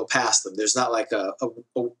have to go past them. There's not like a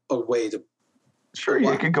way to. Sure,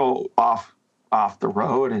 you could go off the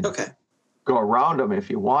road and go around them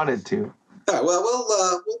if you wanted to. All right.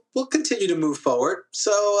 Well, we'll continue to move forward.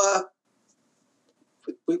 So,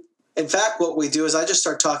 in fact, what we do is I just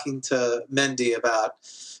start talking to Mendi about,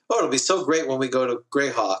 it'll be so great when we go to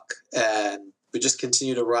Greyhawk, and we just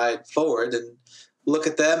continue to ride forward and look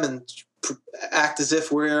at them and act as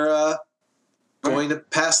if we're going to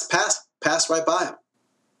pass right by them.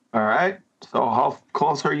 All right. So how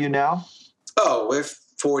close are you now? Oh, we're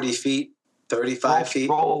 40 feet, 35 feet.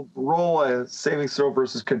 Roll a saving throw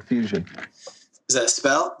versus confusion. Is that a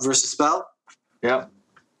spell versus spell? Yep.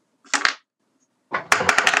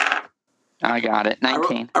 I got it.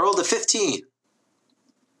 19. I rolled a 15.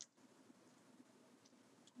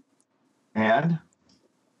 And?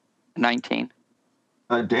 19.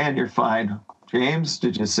 Dan, you're fine. James,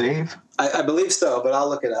 did you save? I believe so, but I'll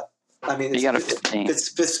look it up. I mean, you got a 15.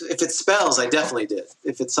 If it's spells, I definitely did.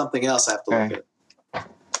 If it's something else, I have to look at it.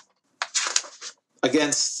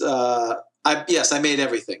 Against, I made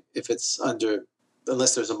everything. If it's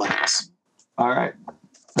unless there's a minus. All right.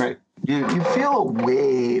 You feel a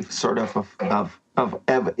wave sort of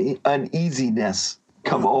uneasiness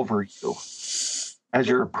come over you as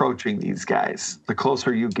you're approaching these guys. The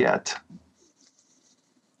closer you get.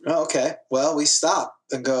 Oh, okay. Well, we stop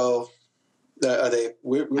and go.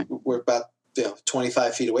 We're about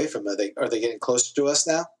 25 feet away from them. Are they getting closer to us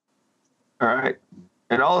now? All right.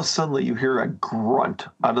 And all of a sudden, you hear a grunt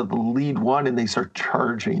out of the lead one, and they start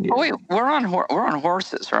charging you. Oh wait, we're on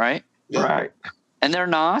horses, right? Yeah. Right. And they're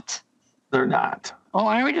not. They're not. Oh,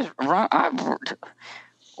 why don't we just run?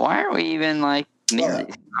 Why are we even like near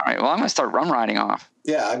these? All right. Well, I'm gonna start riding off.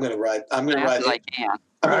 Yeah, I'm gonna ride. I'm gonna ride. I can.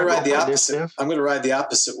 I'm gonna ride the Roll opposite. initiative. I'm gonna ride the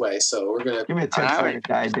opposite way. So we're gonna Give me a 10-sided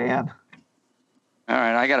die, Dan. All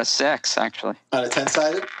right, I got a 6 actually. on a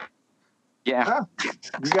 10-sided. Yeah.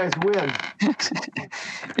 You guys win. I'm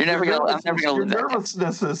never gonna live that. Your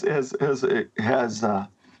nervousness has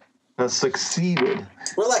succeeded.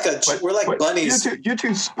 We're like bunnies. You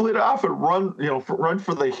two split off and run. Run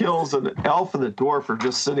for the hills, and the elf and the dwarf are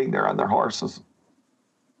just sitting there on their horses.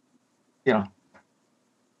 And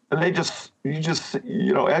you just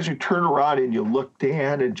as you turn around and you look,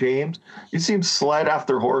 Dan and James, you see them slide off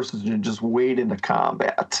their horses and just wade into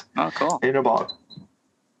combat. Oh, cool. And about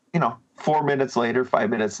 4 minutes later, 5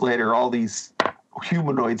 minutes later, all these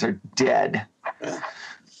humanoids are dead. Yeah.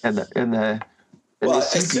 Well,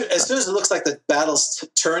 as soon as it looks like the battle's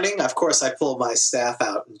turning, of course, I pull my staff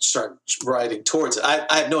out and start riding towards it. I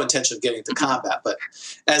have no intention of getting into combat, but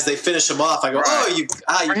as they finish them off, I go,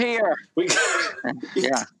 We're here.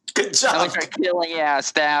 Yeah. Good job. I start killing,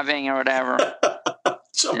 stabbing or whatever.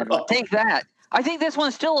 Take that. I think this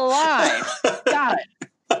one's still alive. Got it.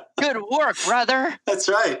 Good work, brother. That's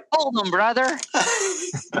right. Hold him, brother.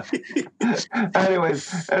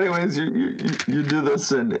 anyways, you do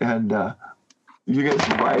this and you guys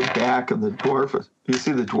ride back, and the dwarf. You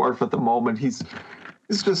see the dwarf at the moment. He's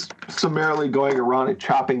just summarily going around and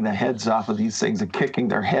chopping the heads off of these things and kicking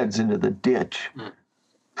their heads into the ditch.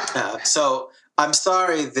 So I'm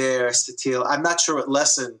sorry there, Satil. I'm not sure what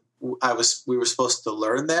lesson we were supposed to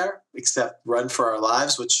learn there, except run for our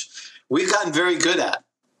lives, which we've gotten very good at.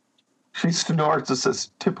 She snorts as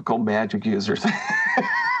says typical magic users.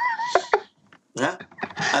 Yeah,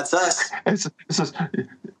 that's us. It says,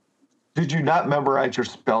 did you not memorize your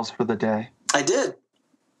spells for the day? I did.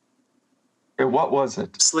 And what was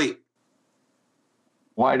it? Sleep.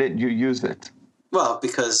 Why didn't you use it? Well,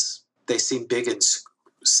 because they seem big and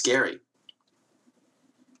scary.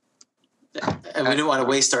 And we didn't want to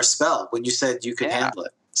waste our spell when you said you could handle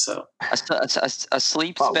it. So a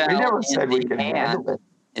sleep spell. We never said we could handle it.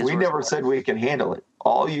 We never said we can handle it.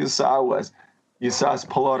 All you saw was us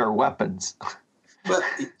pull out our weapons. But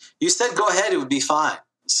you said go ahead, it would be fine.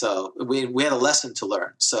 So we had a lesson to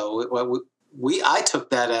learn. So I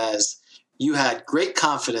took that as you had great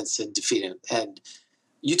confidence in defeating, and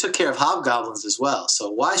you took care of hobgoblins as well. So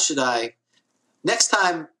why should I? Next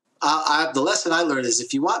time, the lesson I learned is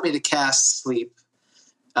if you want me to cast sleep,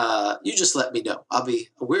 you just let me know.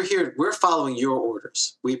 We're here. We're following your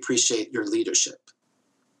orders. We appreciate your leadership.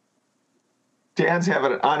 Dan's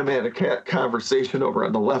having an automatic conversation over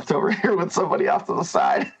on the left over here with somebody off to the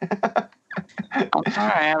side. I'm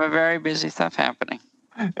sorry, I have a very busy stuff happening.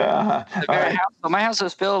 My house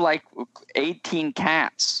is filled like 18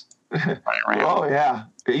 cats. Oh yeah,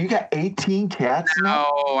 you got 18 cats now?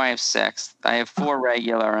 No, I have 6. I have 4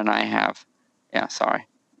 regular, and I have. Yeah, sorry.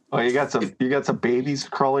 Oh, you got some babies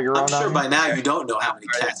crawling around. I'm sure by now you don't know how many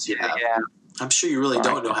cats you have. Yeah. I'm sure you really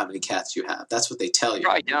don't know how many cats you have. That's what they tell you.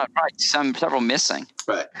 Right, several missing.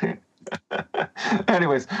 Right.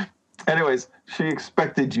 Anyways, she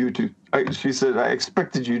expected you to. She said, "I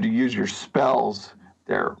expected you to use your spells,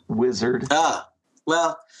 there, wizard."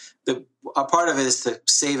 Well, a part of it is to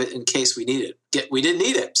save it in case we need it. We didn't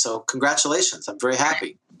need it, so congratulations. I'm very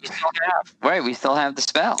happy. We still have the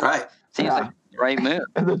spell. Right. Seems like the right move.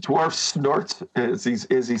 And the dwarf snorts as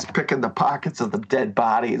he's picking the pockets of the dead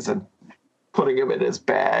bodies and putting them in his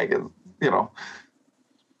bag, and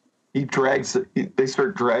they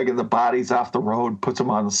start dragging the bodies off the road, puts them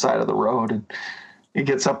on the side of the road, and he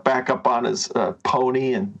gets back up on his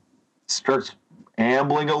pony and starts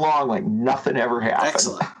ambling along like nothing ever happened.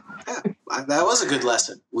 Excellent. Yeah, that was a good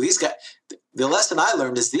lesson. Well, the lesson I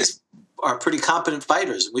learned is these are pretty competent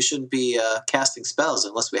fighters. We shouldn't be casting spells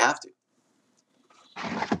unless we have to.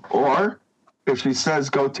 Or if she says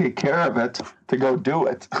go take care of it, to go do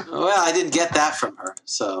it. Well, I didn't get that from her.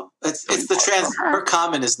 So it's her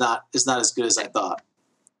comment is not as good as I thought.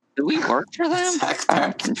 Do we work for them? Exactly.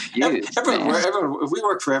 I'm confused. We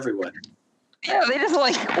work for everyone. Yeah, they just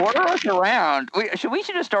order us around. We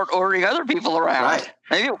should just start ordering other people around. Right.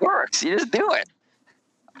 Maybe it works. You just do it.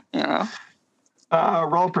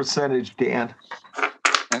 Roll percentage, Dan.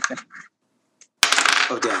 Okay.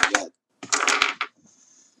 Oh, Dan, yeah.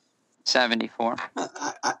 74.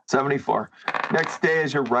 74. Next day,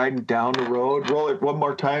 as you're riding down the road, roll it one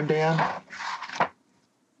more time, Dan.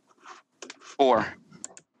 4.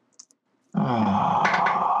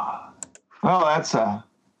 Well, that's let's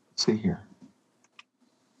see here.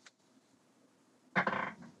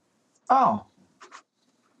 Oh,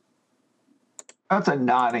 that's a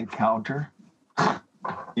non-encounter.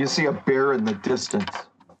 You see a bear in the distance.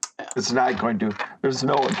 It's not going to. There's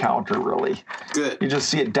no encounter really. Good. You just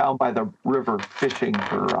see it down by the river fishing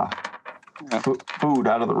for food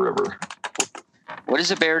out of the river. What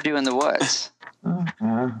does a bear do in the woods?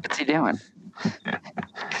 What's he doing?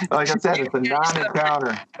 Like I said, it's a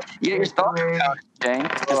non-encounter. You get your thoughts out, James.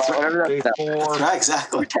 That's whatever Day that's 4, That's right,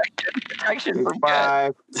 exactly. protection day from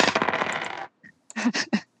 5.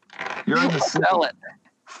 You're in the city. Sell it.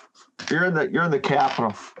 You're in the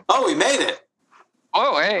capital. Oh, we made it.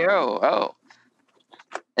 Oh, hey, oh.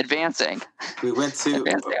 Advancing. We went to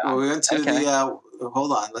Okay. the.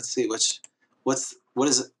 Hold on. Let's see. What's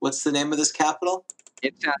the name of this capital?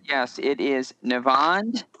 It's yes, it is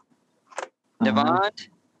Nevand. Nevand.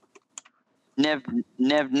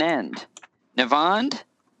 Nevnend. Nevand.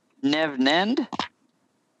 Nevnend.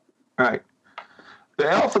 All right. The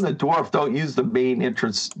elf and the dwarf don't use the main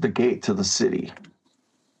entrance, the gate to the city.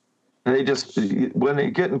 They just, when they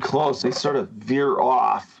get in close, they sort of veer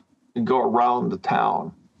off and go around the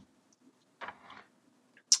town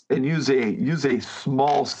and use a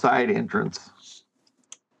small side entrance.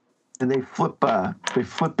 And they flip a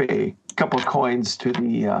couple of coins to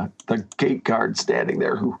the gate guard standing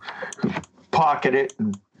there who pocket it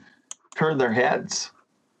and turn their heads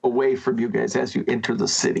away from you guys as you enter the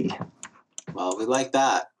city. Well, we like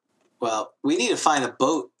that. Well, we need to find a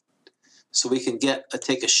boat so we can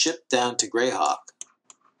take a ship down to Greyhawk.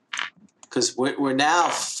 Because we're now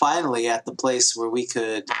finally at the place where we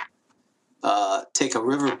could take a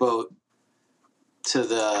riverboat to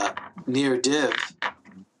the near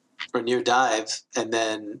dive, and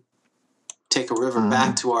then take a river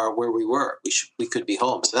back to where we were. We could be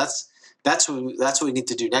home. So that's what we need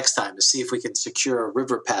to do next time, to see if we can secure a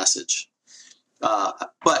river passage.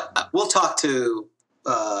 But we'll talk to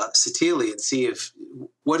Satili and see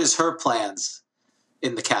what is her plans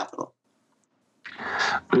in the capital.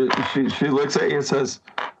 She looks at you and says,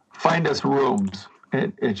 "Find us rooms,"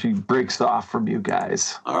 and she breaks off from you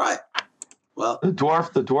guys. All right. Well, the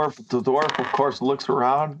dwarf, of course, looks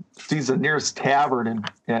around, sees the nearest tavern,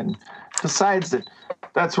 and decides that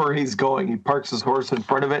that's where he's going. He parks his horse in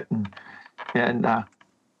front of it and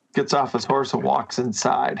gets off his horse and walks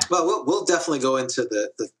inside. Well, we'll definitely go into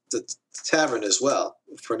the tavern as well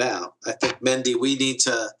for now. I think, Mendy, we need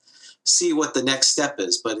to see what the next step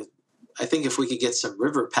is. But I think if we could get some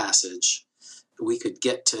river passage, we could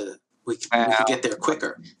get there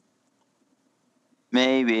quicker.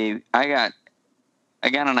 Maybe I got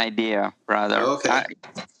an idea, brother. Okay.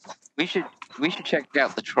 We should check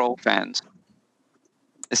out the troll fens.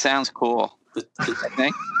 It sounds cool. I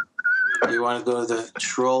think. You want to go to the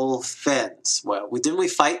troll fens? Well, didn't we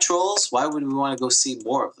fight trolls? Why would we want to go see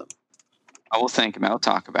more of them? I will think about it. We'll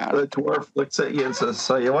talk about it. The dwarf looks at you and says,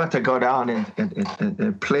 "So you want to go down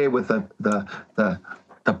and play with the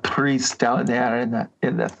priest down there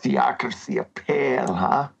in the theocracy of Pale,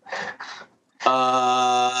 huh?"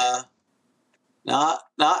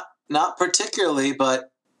 Not particularly,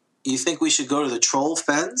 but you think we should go to the troll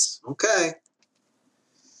fens? Okay.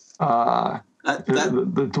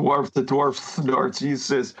 The dwarf snorts. He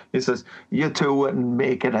says, "You two wouldn't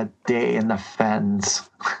make it a day in the fens."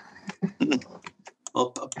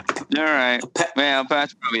 All right. Well,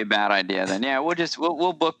 that's probably a bad idea then. Yeah,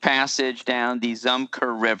 we'll book passage down the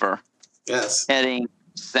Zumker River. Yes. Heading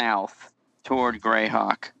south toward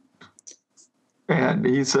Greyhawk. And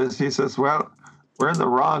he says, "Well, we're in the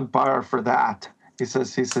wrong bar for that." He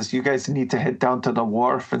says, "You guys need to head down to the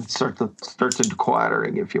wharf and start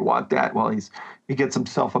inquiring if you want that." Well, he gets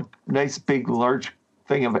himself a nice big large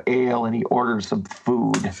thing of ale and he orders some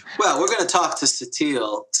food. Well, we're going to talk to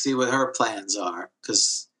Satil, see what her plans are,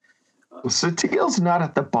 because Satil's not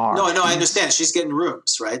at the bar. No, I understand. She's getting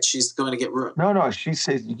rooms, right? She's going to get rooms. No. She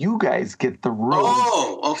says you guys get the room.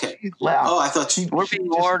 Oh, okay. Oh, I thought we're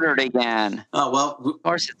being ordered again. Oh well. Of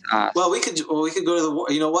course it's not. Well, we could go to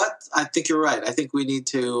the. You know what? I think you're right. I think we need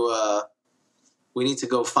to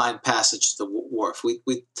go find passage to the wharf.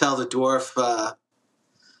 We tell the dwarf.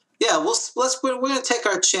 Yeah, we're going to take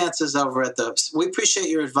our chances over at the. We appreciate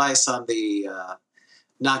your advice on the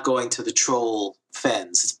not going to the troll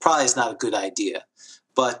fens. It's probably not a good idea,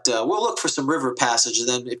 but we'll look for some river passage, and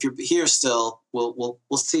then if you're here still, we'll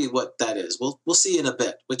see what that is. We'll see you in a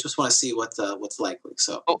bit. We just want to see what's likely.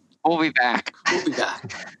 So we'll be back. We'll be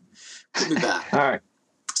back. All right.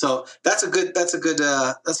 So that's a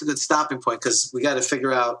good stopping point, because we got to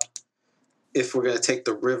figure out if we're going to take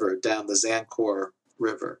the river down the Zancor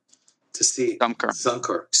River. to see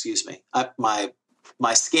Suncor. Excuse me.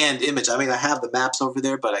 My scanned image. I mean, I have the maps over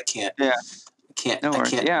there, but I can't. Yeah. No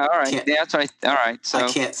worries. Yeah, all right. Yeah, that's right. All right. So I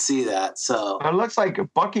can't see that. So it looks like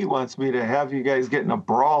Bucky wants me to have you guys get in a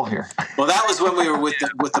brawl here. Well, that was when we were with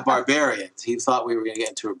the barbarians. He thought we were going to get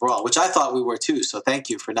into a brawl, which I thought we were too. So thank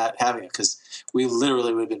you for not having it, because we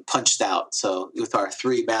literally would have been punched out. So with our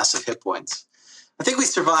 3 massive hit points, I think we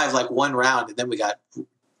survived like 1 round, and then we got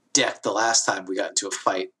decked the last time we got into a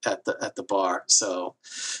fight at the bar. So,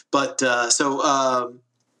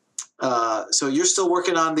 so you're still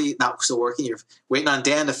working on not still working. You're waiting on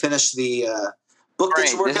Dan to finish the book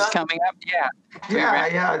that you're working on. This is coming up.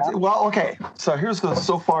 Yeah. Well, okay. So here's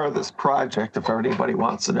so far this project. If anybody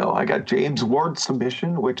wants to know, I got James Ward's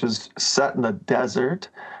submission, which is set in the desert.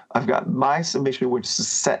 I've got my submission, which is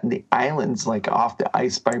set in the islands, like off the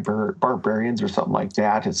ice by barbarians or something like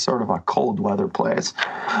that. It's sort of a cold weather place.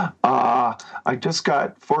 I just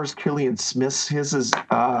got Forrest Killian Smith's. His is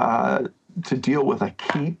to deal with a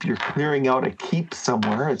keep. You're clearing out a keep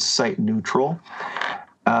somewhere. It's site neutral.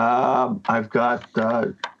 I've got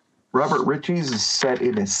Robert Ritchie's is set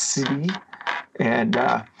in a city. And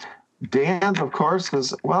Dan's, of course,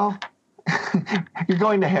 is, well, you're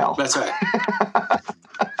going to hell. That's right.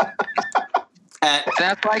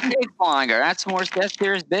 That's why it takes longer. That's more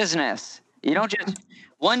serious business.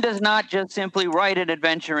 One does not just simply write an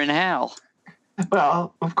adventure in hell.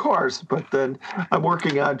 Well, of course, but then I'm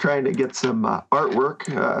working on trying to get some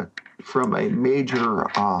artwork from a major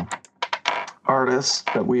artist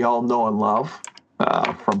that we all know and love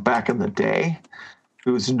from back in the day,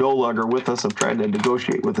 who's no longer with us. I'm trying to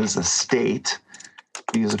negotiate with his estate.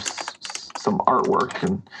 These some artwork,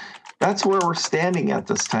 and that's where we're standing at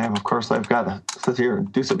this time. Of course, I've got to sit here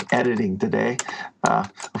and do some editing today.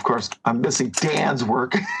 Of course, I'm missing Dan's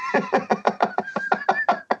work.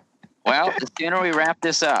 Well, the sooner we wrap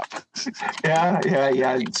this up. Yeah.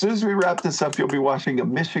 As soon as we wrap this up, you'll be watching a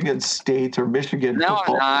Michigan State or Michigan football.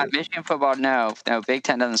 No, I'm not. Michigan football, no. Big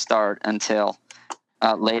Ten doesn't start until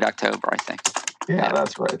late October, I think. Yeah,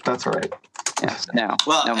 that's right. Yes, no.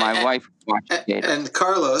 Well, no, my wife watched it. And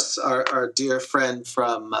Carlos, our dear friend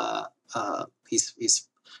from he's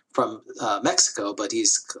from Mexico, but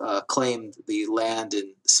he's claimed the land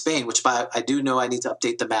in Spain, which I do know I need to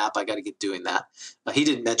update the map. I got to get doing that. He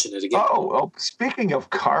didn't mention it again. Oh, speaking of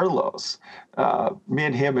Carlos, me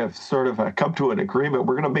and him have sort of come to an agreement.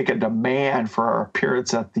 We're going to make a demand for our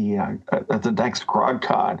appearance at the next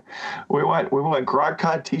GrogCon. We want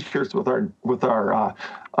GrogCon T-shirts with our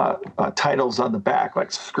titles on the back,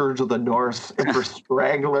 like Scourge of the North, Emperor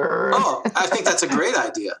Straggler. Oh, I think that's a great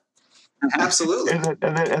idea. Absolutely.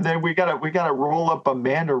 And then we gotta roll up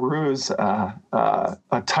Amanda Rue's a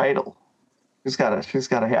title. She's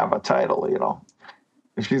gotta have a title,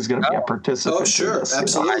 if she's gonna be a participant. Oh, sure, this,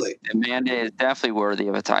 absolutely. Amanda is definitely worthy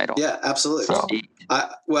of a title. Yeah, absolutely. So,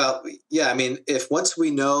 I mean, if once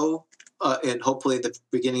we know, and hopefully the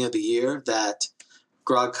beginning of the year, that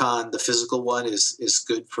GrogCon, the physical one, is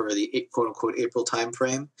good for the quote unquote April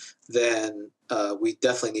timeframe, then we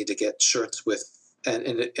definitely need to get shirts with.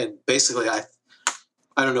 And basically, I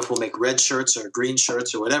don't know if we'll make red shirts or green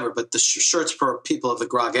shirts or whatever, but the shirts for people of the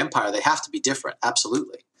Grog Empire, they have to be different.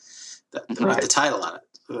 Absolutely. Right. The title on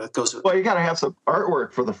it. Goes with, well, you got to have some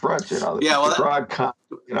artwork for the front, GrogCon.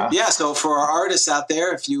 Yeah, so for our artists out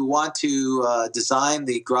there, if you want to design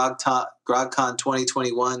the GrogCon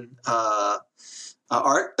 2021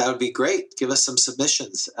 art, that would be great. Give us some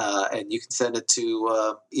submissions, and you can send it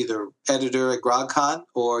to either editor at GrogCon,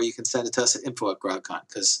 or you can send it to us at info@GrogCon.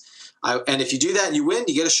 And if you do that and you win,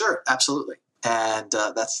 you get a shirt. Absolutely, and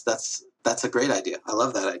that's a great idea. I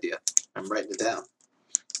love that idea. I'm writing it down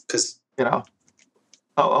because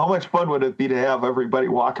how much fun would it be to have everybody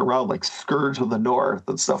walk around like Scourge of the North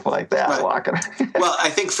and stuff like that? Right. Walking. Well,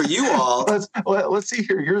 I think for you all, let's see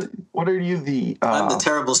here. What are you the? I'm the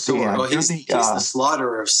terrible sword. Oh, he's the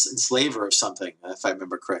slaughterer and slaver of something, if I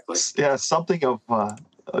remember correctly. Yeah, something of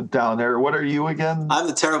down there. What are you again? I'm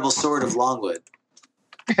the terrible sword of Longwood.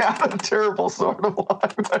 Yeah, the terrible sword of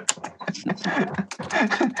Longwood.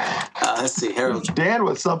 Let's see, Harold. Dan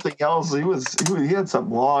was something else. He had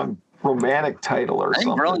some long romantic title or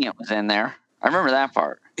something. Brilliant was in there. I remember that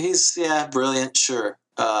part. He's brilliant. Sure.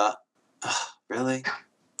 Really? I'm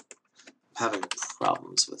having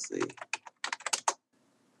problems with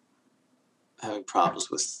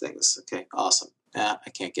things. Okay, awesome. Yeah, I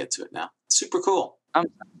can't get to it now. Super cool.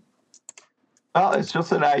 Well, it's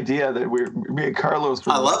just an idea that me and Carlos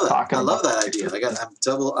were talking about. I love that idea. I'm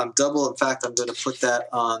double. In fact, I'm going to put that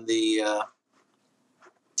on the.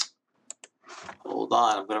 Hold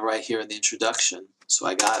on, I'm going to write here in the introduction. So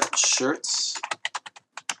I got it. Shirts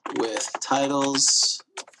with titles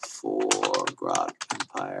for Grog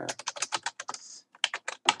Empire.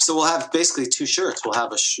 So we'll have basically 2 shirts. We'll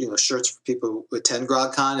have shirts for people who attend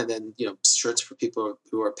GrogCon, and then shirts for people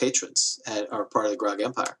who are patrons and are part of the Grog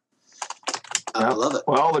Empire. I love it.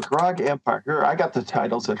 Well, the Grog Empire. Here, I got the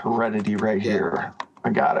titles at Heredity right here. I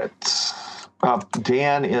got it.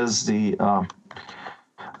 Dan is the.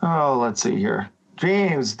 Let's see here.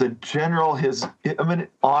 James, the general, his eminent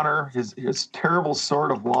honor, his terrible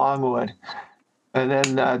sword of Longwood. And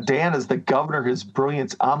then Dan is the governor, his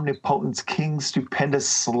brilliance, omnipotence, king, stupendous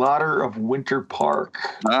slaughter of Winter Park.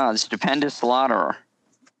 Ah, the stupendous slaughterer.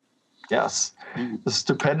 Yes, the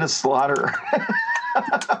stupendous slaughterer.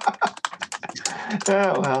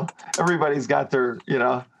 Yeah, well, everybody's got their,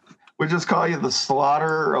 we just call you the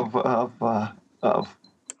slaughterer of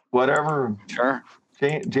whatever. Sure.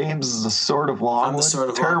 James is the sword of Longwood. I'm the sword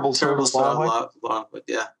of terrible sword of Longwood.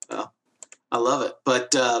 Yeah, well, I love it.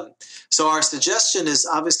 But so our suggestion is,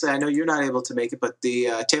 obviously, I know you're not able to make it, but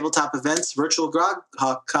the Tabletop Events Virtual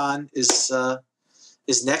Greyhawk Con is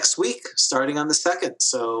next week, starting on the 2nd.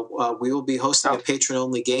 So we will be hosting a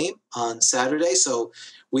patron-only game on Saturday. So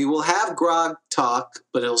we will have Grog Talk,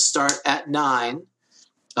 but it'll start at 9.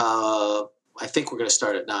 I think we're going to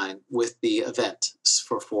start at 9 with the event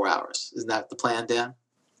for 4 hours. Isn't that the plan, Dan?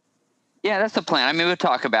 Yeah, that's the plan. I mean, we'll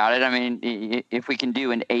talk about it. I mean, if we can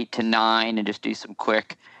do an 8 to 9 and just do some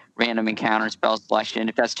quick random encounter spell selection,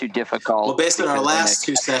 if that's too difficult. Well, based on our last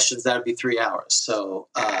 2 sessions, that would be 3 hours. So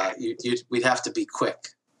we'd have to be quick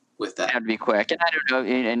with that. That'd be quick. And I don't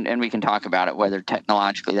know, and we can talk about it, whether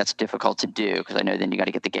technologically that's difficult to do, because I know then you got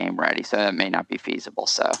to get the game ready. So that may not be feasible.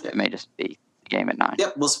 So it may just be game at 9.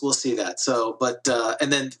 Yep, we'll see that. So, but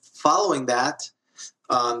and then following that,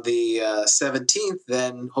 on the 17th,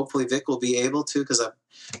 then hopefully Vic will be able to, because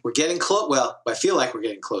we're getting close. Well, I feel like we're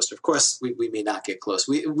getting closer. Of course, we may not get close.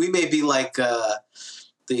 We may be like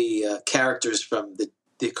the characters from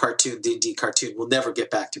the cartoon, D&D cartoon. We'll never get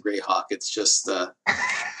back to Greyhawk. It's just... And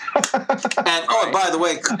by the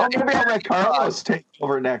way, maybe I'll let Carlos take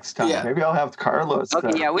over next time. Yeah. Maybe I'll have Carlos.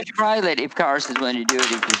 Okay, yeah, we should probably let, if Carlos is willing to do it,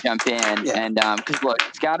 he can jump in. Yeah. And because look,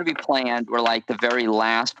 it's got to be planned. We're like the very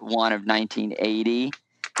last one of 1980.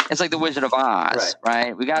 It's like the Wizard of Oz,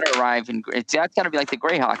 right? We got to arrive in. That's got to be like the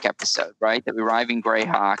Greyhawk episode, right? That we arrive in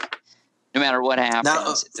Greyhawk, no matter what happens.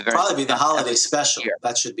 Now, it'll probably be the holiday special. Year.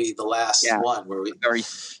 That should be the last one where we very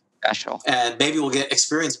special. And maybe we'll get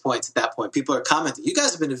experience points at that point. People are commenting, you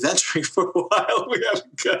guys have been adventuring for a while. We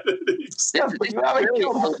haven't got any. Yeah, but you haven't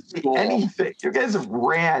killed anything. You guys have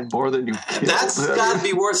ran more than you killed. That's got to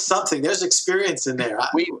be worth something. There's experience in there.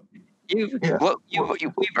 We've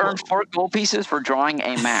earned 4 gold pieces for drawing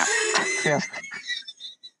a map. Yeah.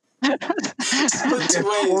 Split 2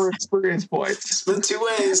 ways. 4 experience points. Split 2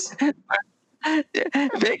 ways.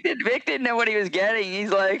 Vic didn't know what he was getting.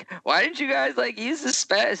 He's like, why didn't you guys use the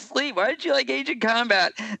sleep? Why didn't you engage in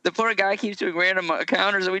combat? The poor guy keeps doing random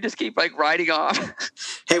encounters and we just keep riding off.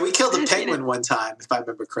 Hey, we killed a penguin one time, if I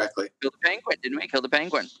remember correctly. Killed the penguin, didn't we? Killed the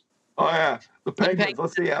penguin. Oh yeah, the penguins.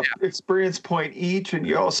 Let's see, experience point each, and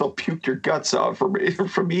you also puked your guts out from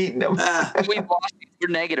eating them. We've lost. We're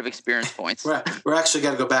negative experience points. We're actually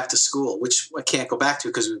got to go back to school, which I can't go back to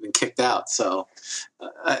because we've been kicked out. So,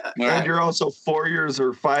 and you're also 4 years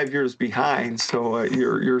or 5 years behind. So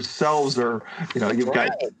your cells are, you've got.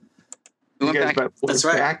 You guys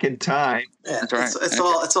back in time. Yeah, that's right.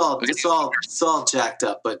 It's all jacked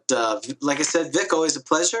up. But like I said, Vic, always a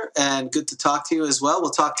pleasure and good to talk to you as well. We'll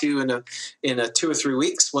talk to you in a 2 or 3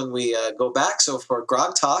 weeks when we go back. So for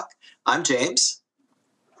Grog Talk, I'm James.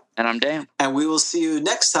 And I'm Dan. And we will see you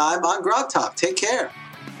next time on Grog Talk. Take care.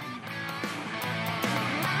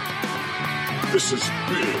 This has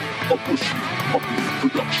been a Bushy Puppy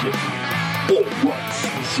production. All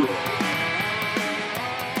rights reserved.